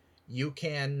 You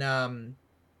can,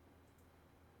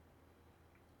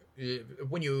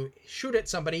 when you shoot at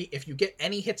somebody, if you get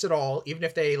any hits at all, even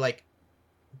if they like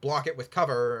block it with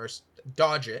cover or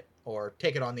dodge it or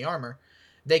take it on the armor,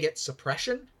 they get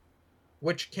suppression,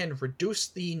 which can reduce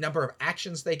the number of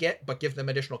actions they get but give them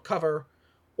additional cover.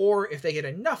 Or if they get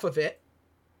enough of it,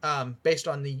 based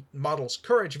on the model's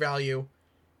courage value,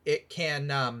 it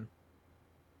can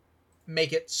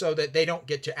make it so that they don't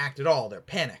get to act at all. They're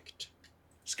panicked.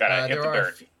 Just gotta hit the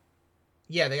dirt.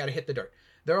 Yeah, they gotta hit the dirt.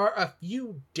 There are a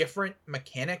few different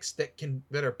mechanics that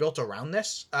are built around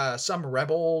this. Some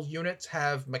rebel units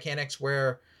have mechanics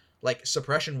where, like,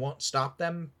 suppression won't stop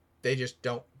them. They just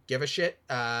don't give a shit.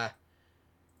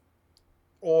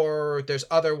 Or there's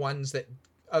other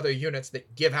units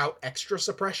that give out extra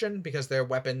suppression because their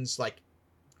weapons, like,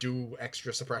 do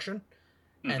extra suppression.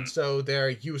 Mm-hmm. And so they're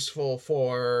useful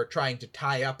for trying to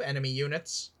tie up enemy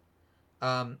units.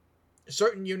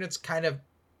 Certain units kind of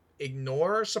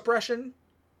ignore suppression.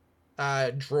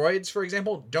 Droids, for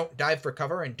example, don't dive for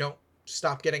cover and don't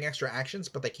stop getting extra actions,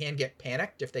 but they can get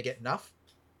panicked if they get enough.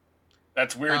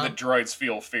 That's weird that droids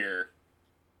feel fear.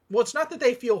 Well, it's not that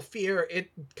they feel fear,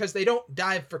 because they don't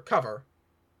dive for cover.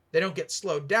 They don't get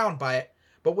slowed down by it,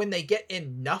 but when they get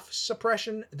enough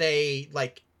suppression, they,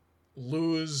 like,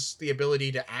 lose the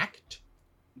ability to act.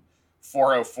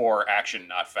 404 action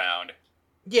not found.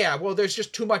 Yeah, well, there's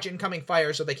just too much incoming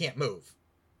fire, so they can't move.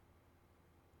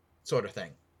 Sort of thing.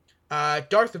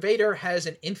 Darth Vader has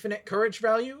an infinite courage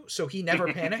value, so he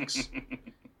never panics.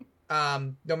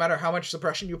 No matter how much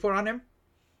suppression you put on him.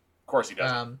 Of course he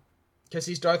doesn't. Because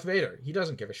he's Darth Vader. He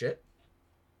doesn't give a shit.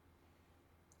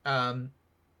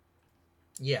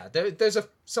 Yeah, there's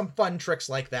some fun tricks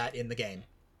like that in the game.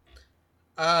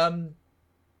 And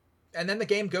then the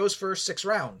game goes for 6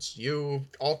 rounds. You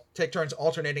all take turns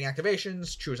alternating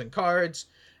activations, choosing cards,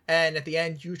 and at the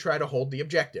end, you try to hold the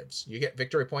objectives. You get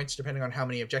victory points depending on how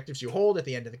many objectives you hold at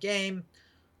the end of the game,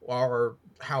 or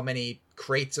how many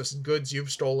crates of goods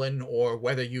you've stolen, or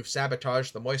whether you've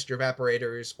sabotaged the moisture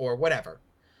evaporators, or whatever.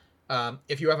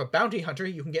 If you have a bounty hunter,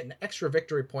 you can get an extra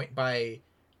victory point by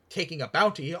taking a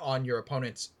bounty on your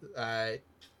opponent's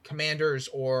commanders,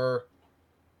 or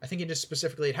I think it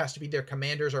has to be their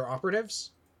commanders or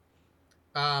operatives.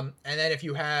 And then if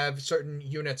you have certain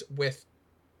units with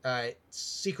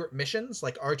secret missions,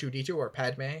 like R2-D2 or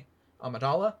Padme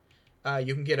Amidala,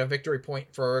 you can get a victory point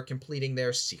for completing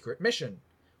their secret mission,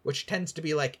 which tends to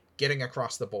be like getting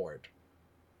across the board,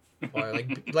 or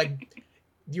like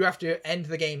you have to end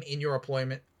the game in your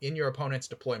opponent's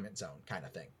deployment zone, kind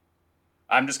of thing.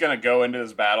 I'm just gonna go into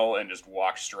this battle and just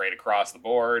walk straight across the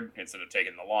board instead of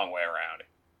taking the long way around.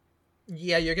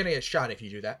 Yeah, you're gonna get shot if you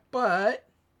do that, but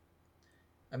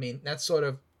I mean that's sort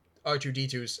of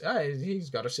R2-D2's. He's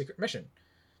got a secret mission,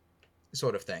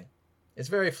 sort of thing. It's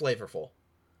very flavorful.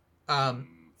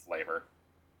 Flavor.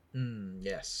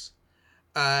 Yes.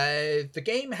 The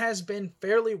game has been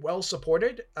fairly well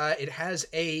supported. It has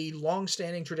a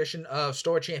long-standing tradition of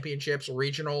store championships,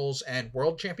 regionals, and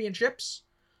world championships.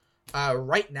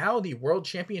 Right now, the world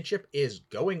championship is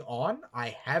going on.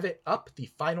 I have it up, the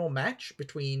final match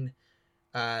between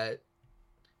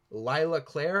Lila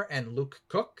Claire and Luke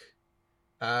Cook.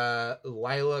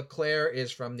 Lila Claire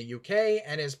is from the UK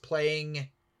and is playing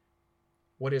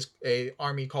what is a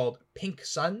army called Pink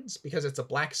Suns, because it's a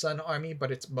Black Sun army,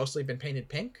 but it's mostly been painted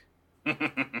pink.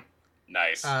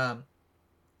 Nice.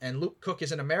 And Luke Cook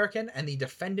is an American and the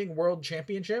defending world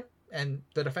champion,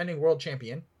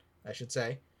 I should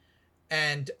say.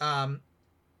 And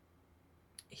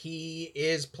he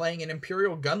is playing an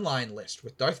Imperial gunline list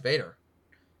with Darth Vader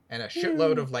and a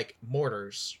shitload of like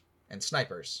mortars and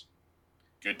snipers.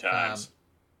 Good times.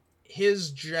 His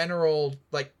general,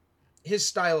 like, his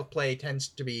style of play tends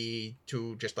to be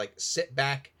to just like sit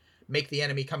back, make the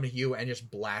enemy come to you, and just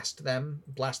blast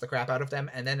the crap out of them,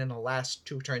 and then in the last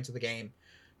 2 turns of the game,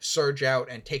 surge out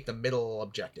and take the middle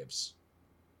objectives.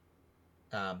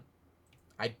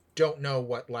 I don't know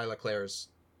what Lila Claire's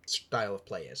style of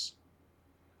play is.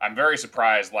 I'm very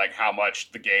surprised, like, how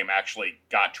much the game actually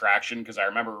got traction, because I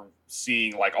remember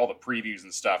seeing, like, all the previews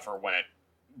and stuff for when it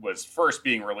was first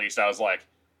being released. I was like,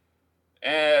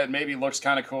 it maybe looks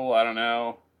kind of cool. I don't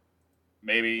know.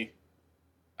 Maybe.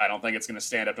 I don't think it's going to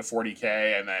stand up to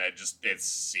 40K, and then it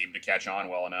seemed to catch on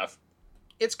well enough.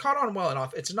 It's caught on well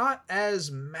enough. It's not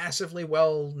as massively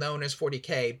well known as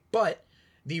 40K, but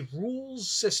the rules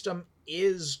system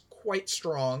is quite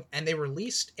strong, and they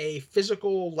released a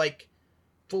physical, like,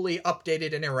 fully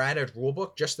updated and errated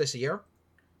rulebook just this year.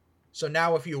 So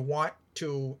now if you want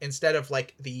to, instead of,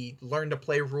 like, the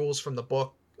learn-to-play rules from the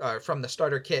book, from the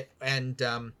starter kit, and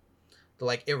the,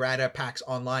 like, errata packs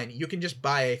online, you can just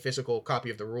buy a physical copy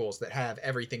of the rules that have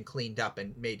everything cleaned up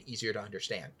and made easier to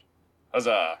understand.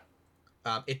 Huzzah!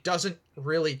 It doesn't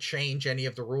really change any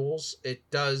of the rules. It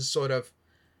does sort of...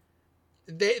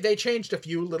 They changed a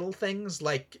few little things,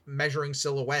 like measuring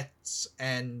silhouettes,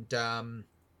 and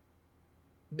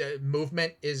the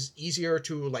movement is easier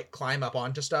to, like, climb up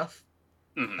onto stuff.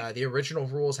 Mm-hmm. The original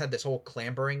rules had this whole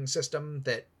clambering system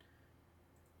that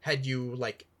had you,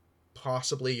 like,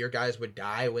 possibly your guys would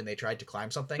die when they tried to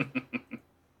climb something.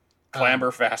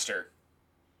 Clamber faster.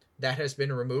 That has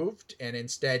been removed, and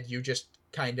instead you just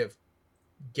kind of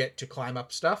get to climb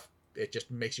up stuff. It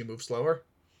just makes you move slower.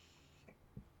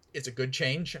 It's a good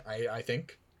change, I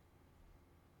think.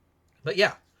 But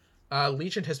yeah,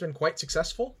 Legion has been quite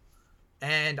successful,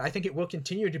 and I think it will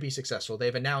continue to be successful.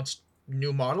 They've announced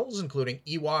new models, including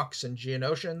Ewoks and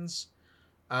Geonosians.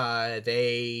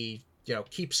 They,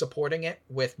 keep supporting it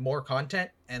with more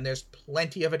content, and there's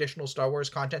plenty of additional Star Wars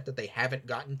content that they haven't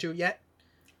gotten to yet.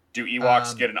 Do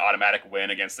Ewoks get an automatic win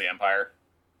against the Empire?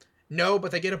 No,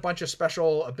 but they get a bunch of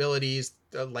special abilities,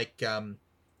 like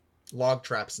log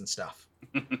traps and stuff.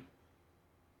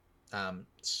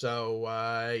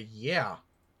 Yeah.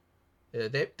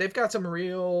 They've got some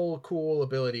real cool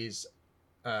abilities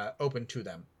open to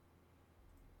them.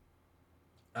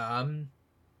 And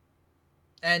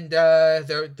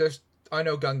there's are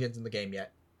no Gungans in the game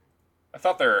yet. I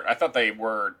thought they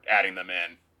were adding them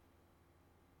in.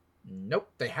 Nope,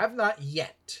 they have not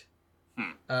yet.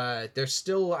 They're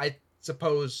still, I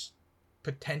suppose,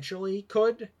 potentially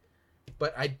could,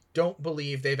 but I don't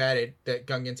believe they've added that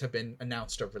Gungans have been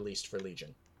announced or released for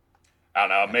Legion. I don't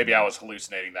know. Maybe I was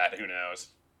hallucinating that. Who knows?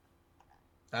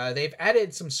 They've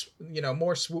added some,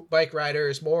 more swoop bike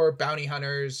riders, more bounty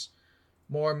hunters,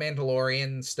 more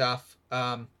Mandalorian stuff.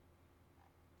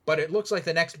 But it looks like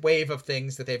the next wave of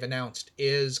things that they've announced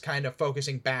is kind of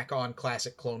focusing back on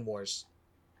classic Clone Wars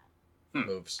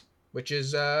moves, which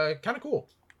is kind of cool.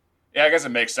 Yeah, I guess it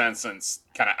makes sense since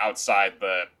kind of outside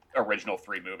the original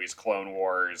 3 movies, Clone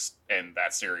Wars and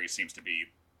that series seems to be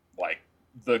like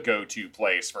the go-to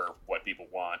place for what people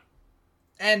want.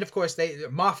 And of course,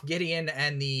 Moff Gideon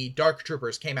and the Dark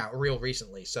Troopers came out real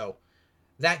recently, so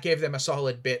that gave them a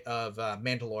solid bit of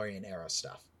Mandalorian era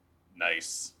stuff.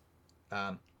 Nice.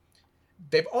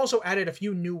 They've also added a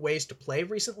few new ways to play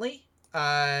recently,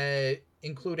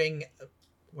 including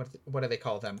what do they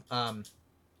call them?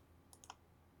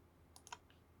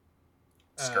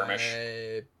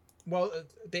 Skirmish. Well,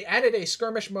 they added a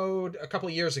skirmish mode a couple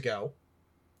years ago,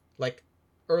 like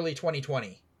early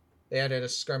 2020. They added a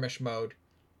skirmish mode.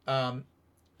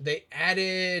 They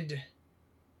added,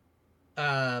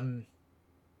 what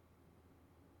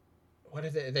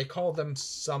did they call them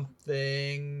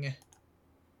something,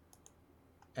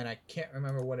 and I can't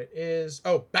remember what it is.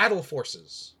 Oh, battle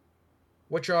forces,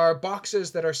 which are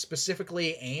boxes that are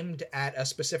specifically aimed at a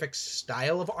specific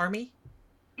style of army.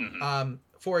 Mm-hmm.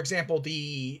 For example,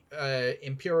 the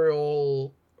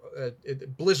Imperial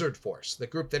Blizzard Force, the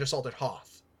group that assaulted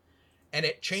Hoth. And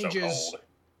it changes... So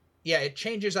yeah, it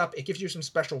changes up. It gives you some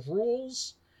special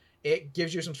rules. It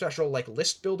gives you some special, like,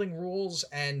 list building rules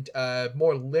and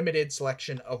more limited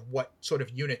selection of what sort of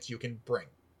units you can bring.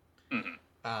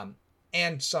 Mm-hmm.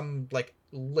 And some, like,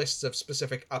 lists of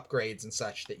specific upgrades and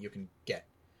such that you can get.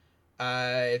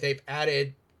 They've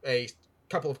added a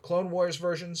couple of Clone Wars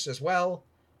versions as well.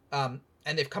 And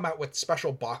they've come out with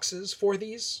special boxes for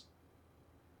these,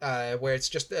 where it's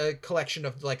just a collection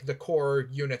of, like, the core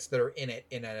units that are in it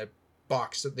in a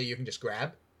box that you can just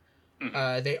grab.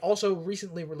 Mm-hmm. They also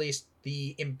recently released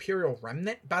the Imperial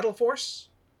Remnant Battle Force.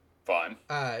 Fun.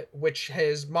 Which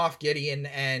has Moff Gideon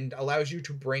and allows you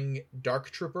to bring Dark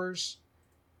Troopers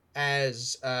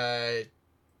as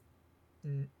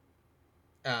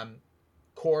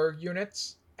core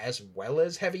units as well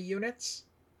as heavy units.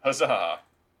 Huzzah!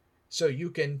 So you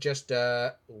can just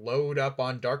load up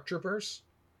on Dark Troopers.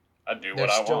 I do what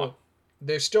I want.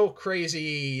 They're still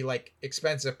crazy, like,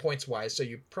 expensive points-wise, so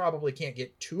you probably can't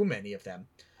get too many of them.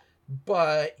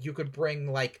 But you could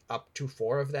bring, like, up to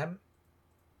 4 of them.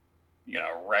 You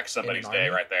know, wreck somebody's day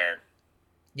right there.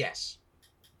 Yes.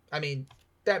 I mean,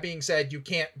 that being said, you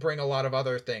can't bring a lot of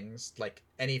other things, like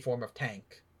any form of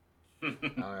tank.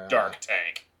 Dark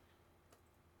tank.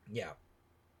 Yeah.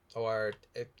 Or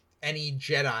any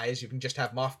Jedis, you can just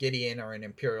have Moff Gideon or an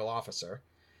Imperial officer.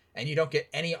 And you don't get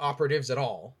any operatives at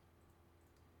all.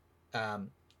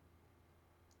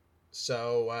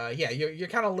 So, yeah, you're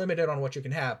kind of limited on what you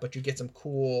can have, but you get some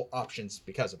cool options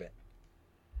because of it.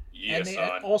 Yes, and they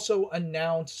also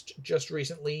announced just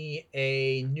recently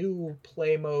a new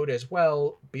play mode as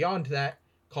well, beyond that,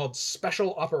 called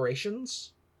Special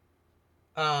Operations.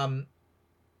 That's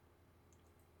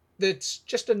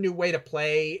just a new way to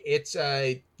play. It's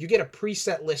you get a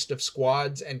preset list of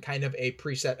squads and kind of a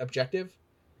preset objective.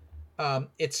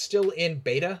 It's still in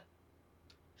beta.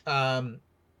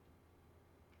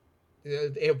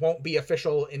 It won't be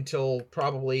official until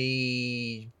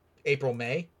probably April,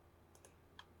 May.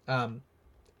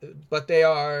 But they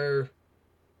are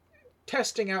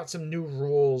testing out some new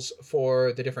rules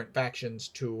for the different factions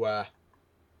to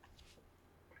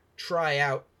try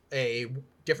out a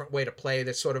different way to play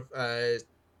that's sort of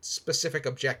specific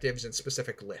objectives and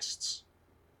specific lists.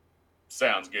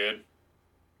 Sounds good.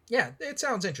 Yeah, it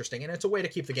sounds interesting, and it's a way to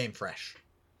keep the game fresh.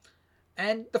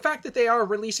 And the fact that they are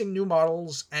releasing new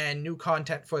models and new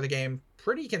content for the game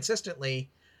pretty consistently,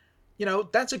 you know,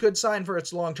 that's a good sign for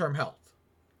its long-term health.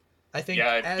 I think.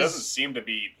 Yeah, it doesn't seem to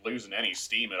be losing any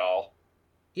steam at all.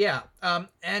 Yeah,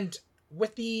 and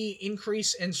with the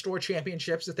increase in store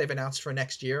championships that they've announced for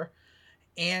next year,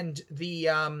 and the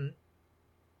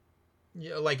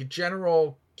like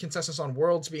general consensus on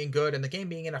worlds being good and the game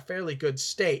being in a fairly good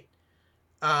state,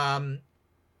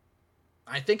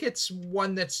 I think it's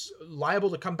one that's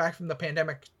liable to come back from the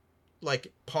pandemic,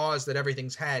 like, pause that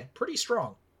everything's had pretty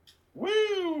strong.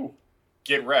 Woo!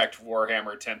 Get wrecked,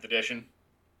 Warhammer 10th edition.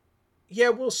 Yeah,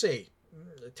 we'll see.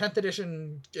 10th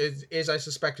edition is I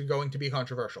suspect, going to be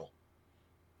controversial.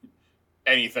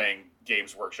 Anything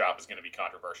Games Workshop is going to be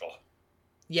controversial.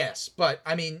 Yes, but,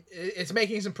 I mean, it's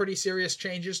making some pretty serious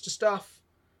changes to stuff.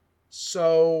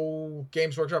 So,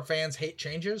 Games Workshop fans hate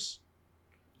changes.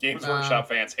 Games Workshop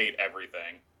fans hate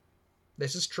everything.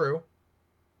 This is true.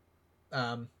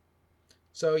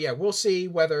 So, yeah, we'll see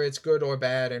whether it's good or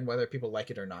bad and whether people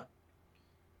like it or not.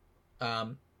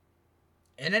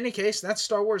 In any case, that's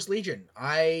Star Wars Legion.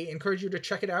 I encourage you to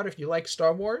check it out if you like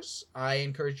Star Wars. I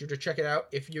encourage you to check it out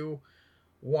if you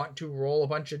want to roll a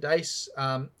bunch of dice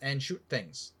and shoot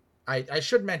things. I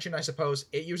should mention, I suppose,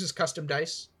 it uses custom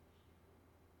dice.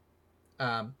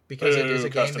 Because it is a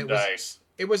game that was...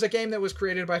 It was a game that was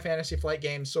created by Fantasy Flight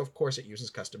Games, so of course it uses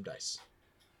custom dice.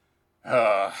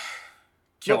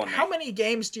 Killing me. How many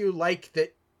games do you like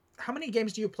that... How many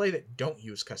games do you play that don't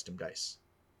use custom dice?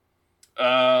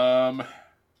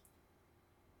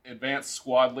 Advanced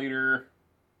Squad Leader.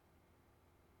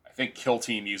 I think Kill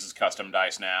Team uses custom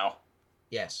dice now.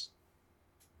 Yes.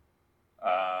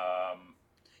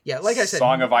 Yeah, like I said...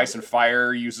 Song of Ice and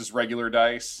Fire uses regular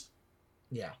dice.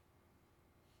 Yeah.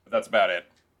 But that's about it.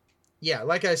 Yeah,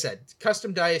 like I said,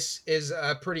 custom dice is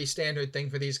a pretty standard thing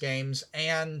for these games,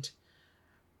 and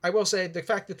I will say the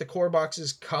fact that the core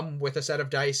boxes come with a set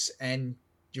of dice and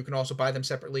you can also buy them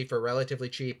separately for relatively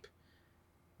cheap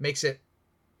makes it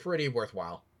pretty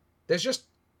worthwhile. There's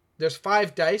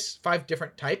 5 dice, 5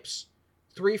 different types,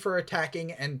 3 for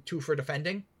attacking and 2 for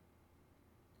defending.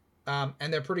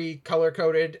 And they're pretty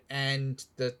color-coded, and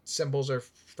the symbols are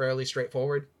fairly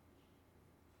straightforward.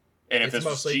 And if this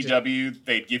was GW,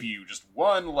 they'd give you just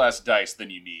 1 less dice than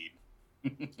you need.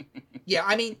 Yeah,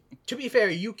 I mean, to be fair,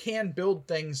 you can build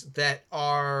things that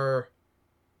are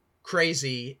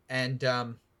crazy and,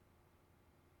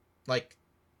 like,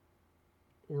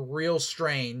 real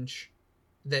strange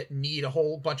that need a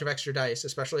whole bunch of extra dice,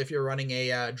 especially if you're running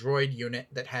a droid unit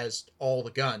that has all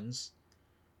the guns.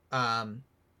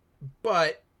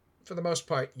 But, for the most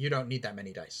part, you don't need that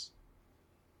many dice.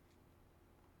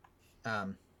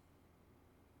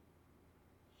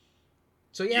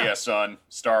 So yeah, son,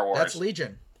 Star Wars. That's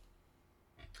Legion.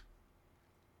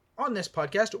 On this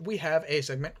podcast, we have a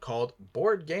segment called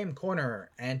Board Game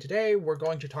Corner, and today we're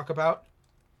going to talk about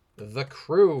The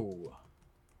Crew.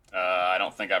 I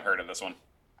don't think I've heard of this one.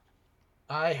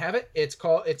 I have it. Its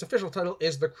official title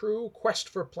is The Crew Quest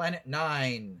for Planet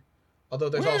 9. Although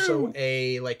there's also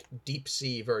a, like, deep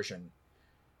sea version.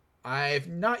 I've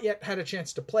not yet had a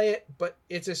chance to play it, but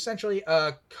it's essentially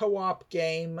a co-op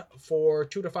game for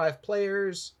 2 to 5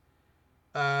 players.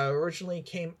 Originally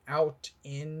came out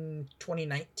in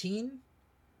 2019.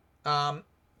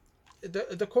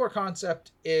 The core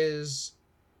concept is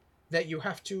that you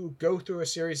have to go through a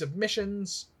series of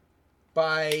missions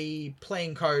by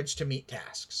playing cards to meet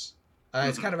tasks.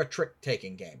 It's kind of a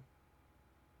trick-taking game.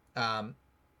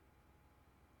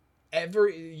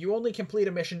 You only complete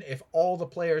a mission if all the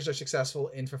players are successful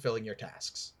in fulfilling your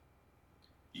tasks.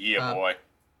 Yeah, boy.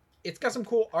 It's got some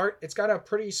cool art. It's got a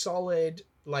pretty solid,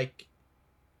 like,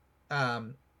 a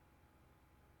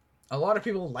lot of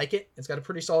people like it. It's got a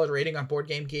pretty solid rating on Board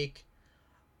Game Geek.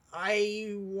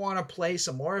 I want to play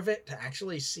some more of it to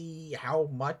actually see how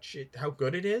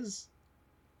good it is.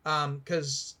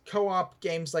 Because co-op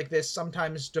games like this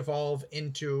sometimes devolve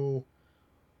into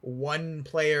one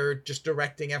player just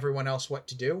directing everyone else what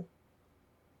to do.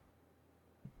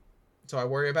 So I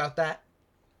worry about that.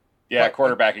 Yeah,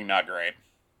 quarterbacking not great.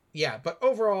 Yeah, but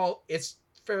overall, it's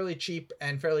fairly cheap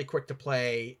and fairly quick to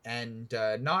play and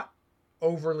not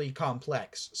overly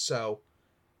complex. So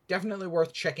definitely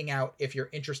worth checking out if you're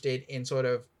interested in sort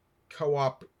of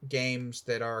co-op games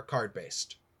that are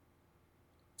card-based.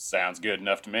 Sounds good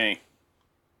enough to me.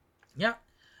 Yeah,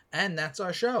 and that's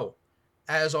our show.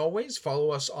 As always, follow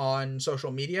us on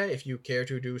social media if you care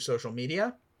to do social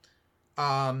media.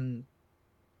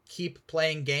 Keep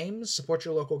playing games, support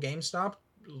your local GameStop,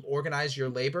 organize your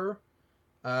labor.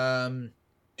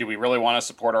 Do we really want to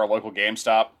support our local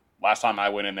GameStop? Last time I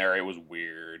went in there, it was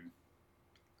weird.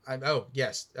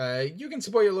 Yes. You can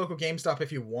support your local GameStop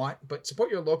if you want, but support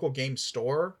your local game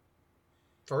store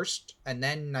first, and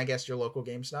then I guess your local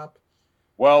GameStop.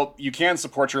 Well, you can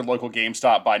support your local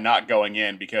GameStop by not going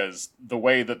in, because the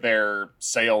way that their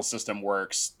sales system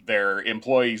works, their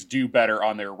employees do better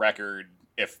on their record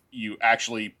if you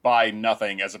actually buy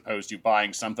nothing as opposed to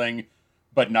buying something,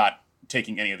 but not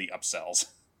taking any of the upsells.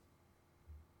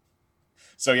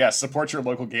 So yeah, support your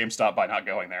local GameStop by not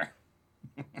going there.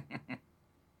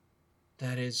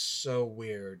 That is so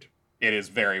weird. It is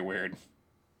very weird.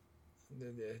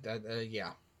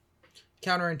 Yeah.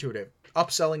 Counterintuitive.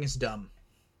 Upselling is dumb.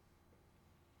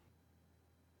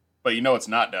 But you know what's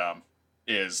not dumb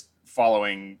is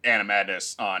following Anna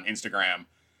Madness on Instagram.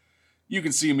 You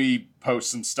can see me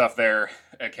post some stuff there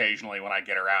occasionally when I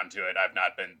get around to it. I've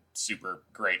not been super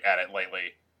great at it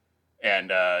lately.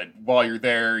 And while you're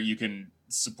there, you can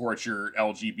support your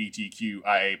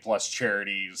LGBTQIA plus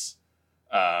charities.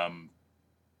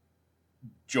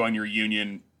 Join your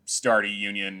union, start a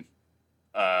union.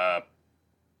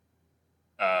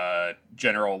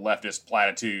 General leftist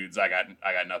platitudes. I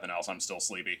got nothing else. I'm still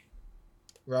sleepy.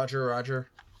 Roger.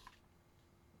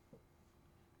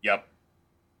 Yep.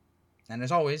 And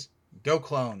as always, go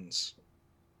clones.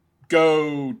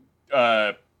 Go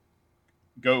Roger.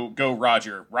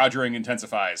 Rogering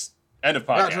intensifies. End of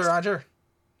podcast.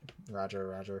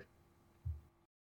 Roger.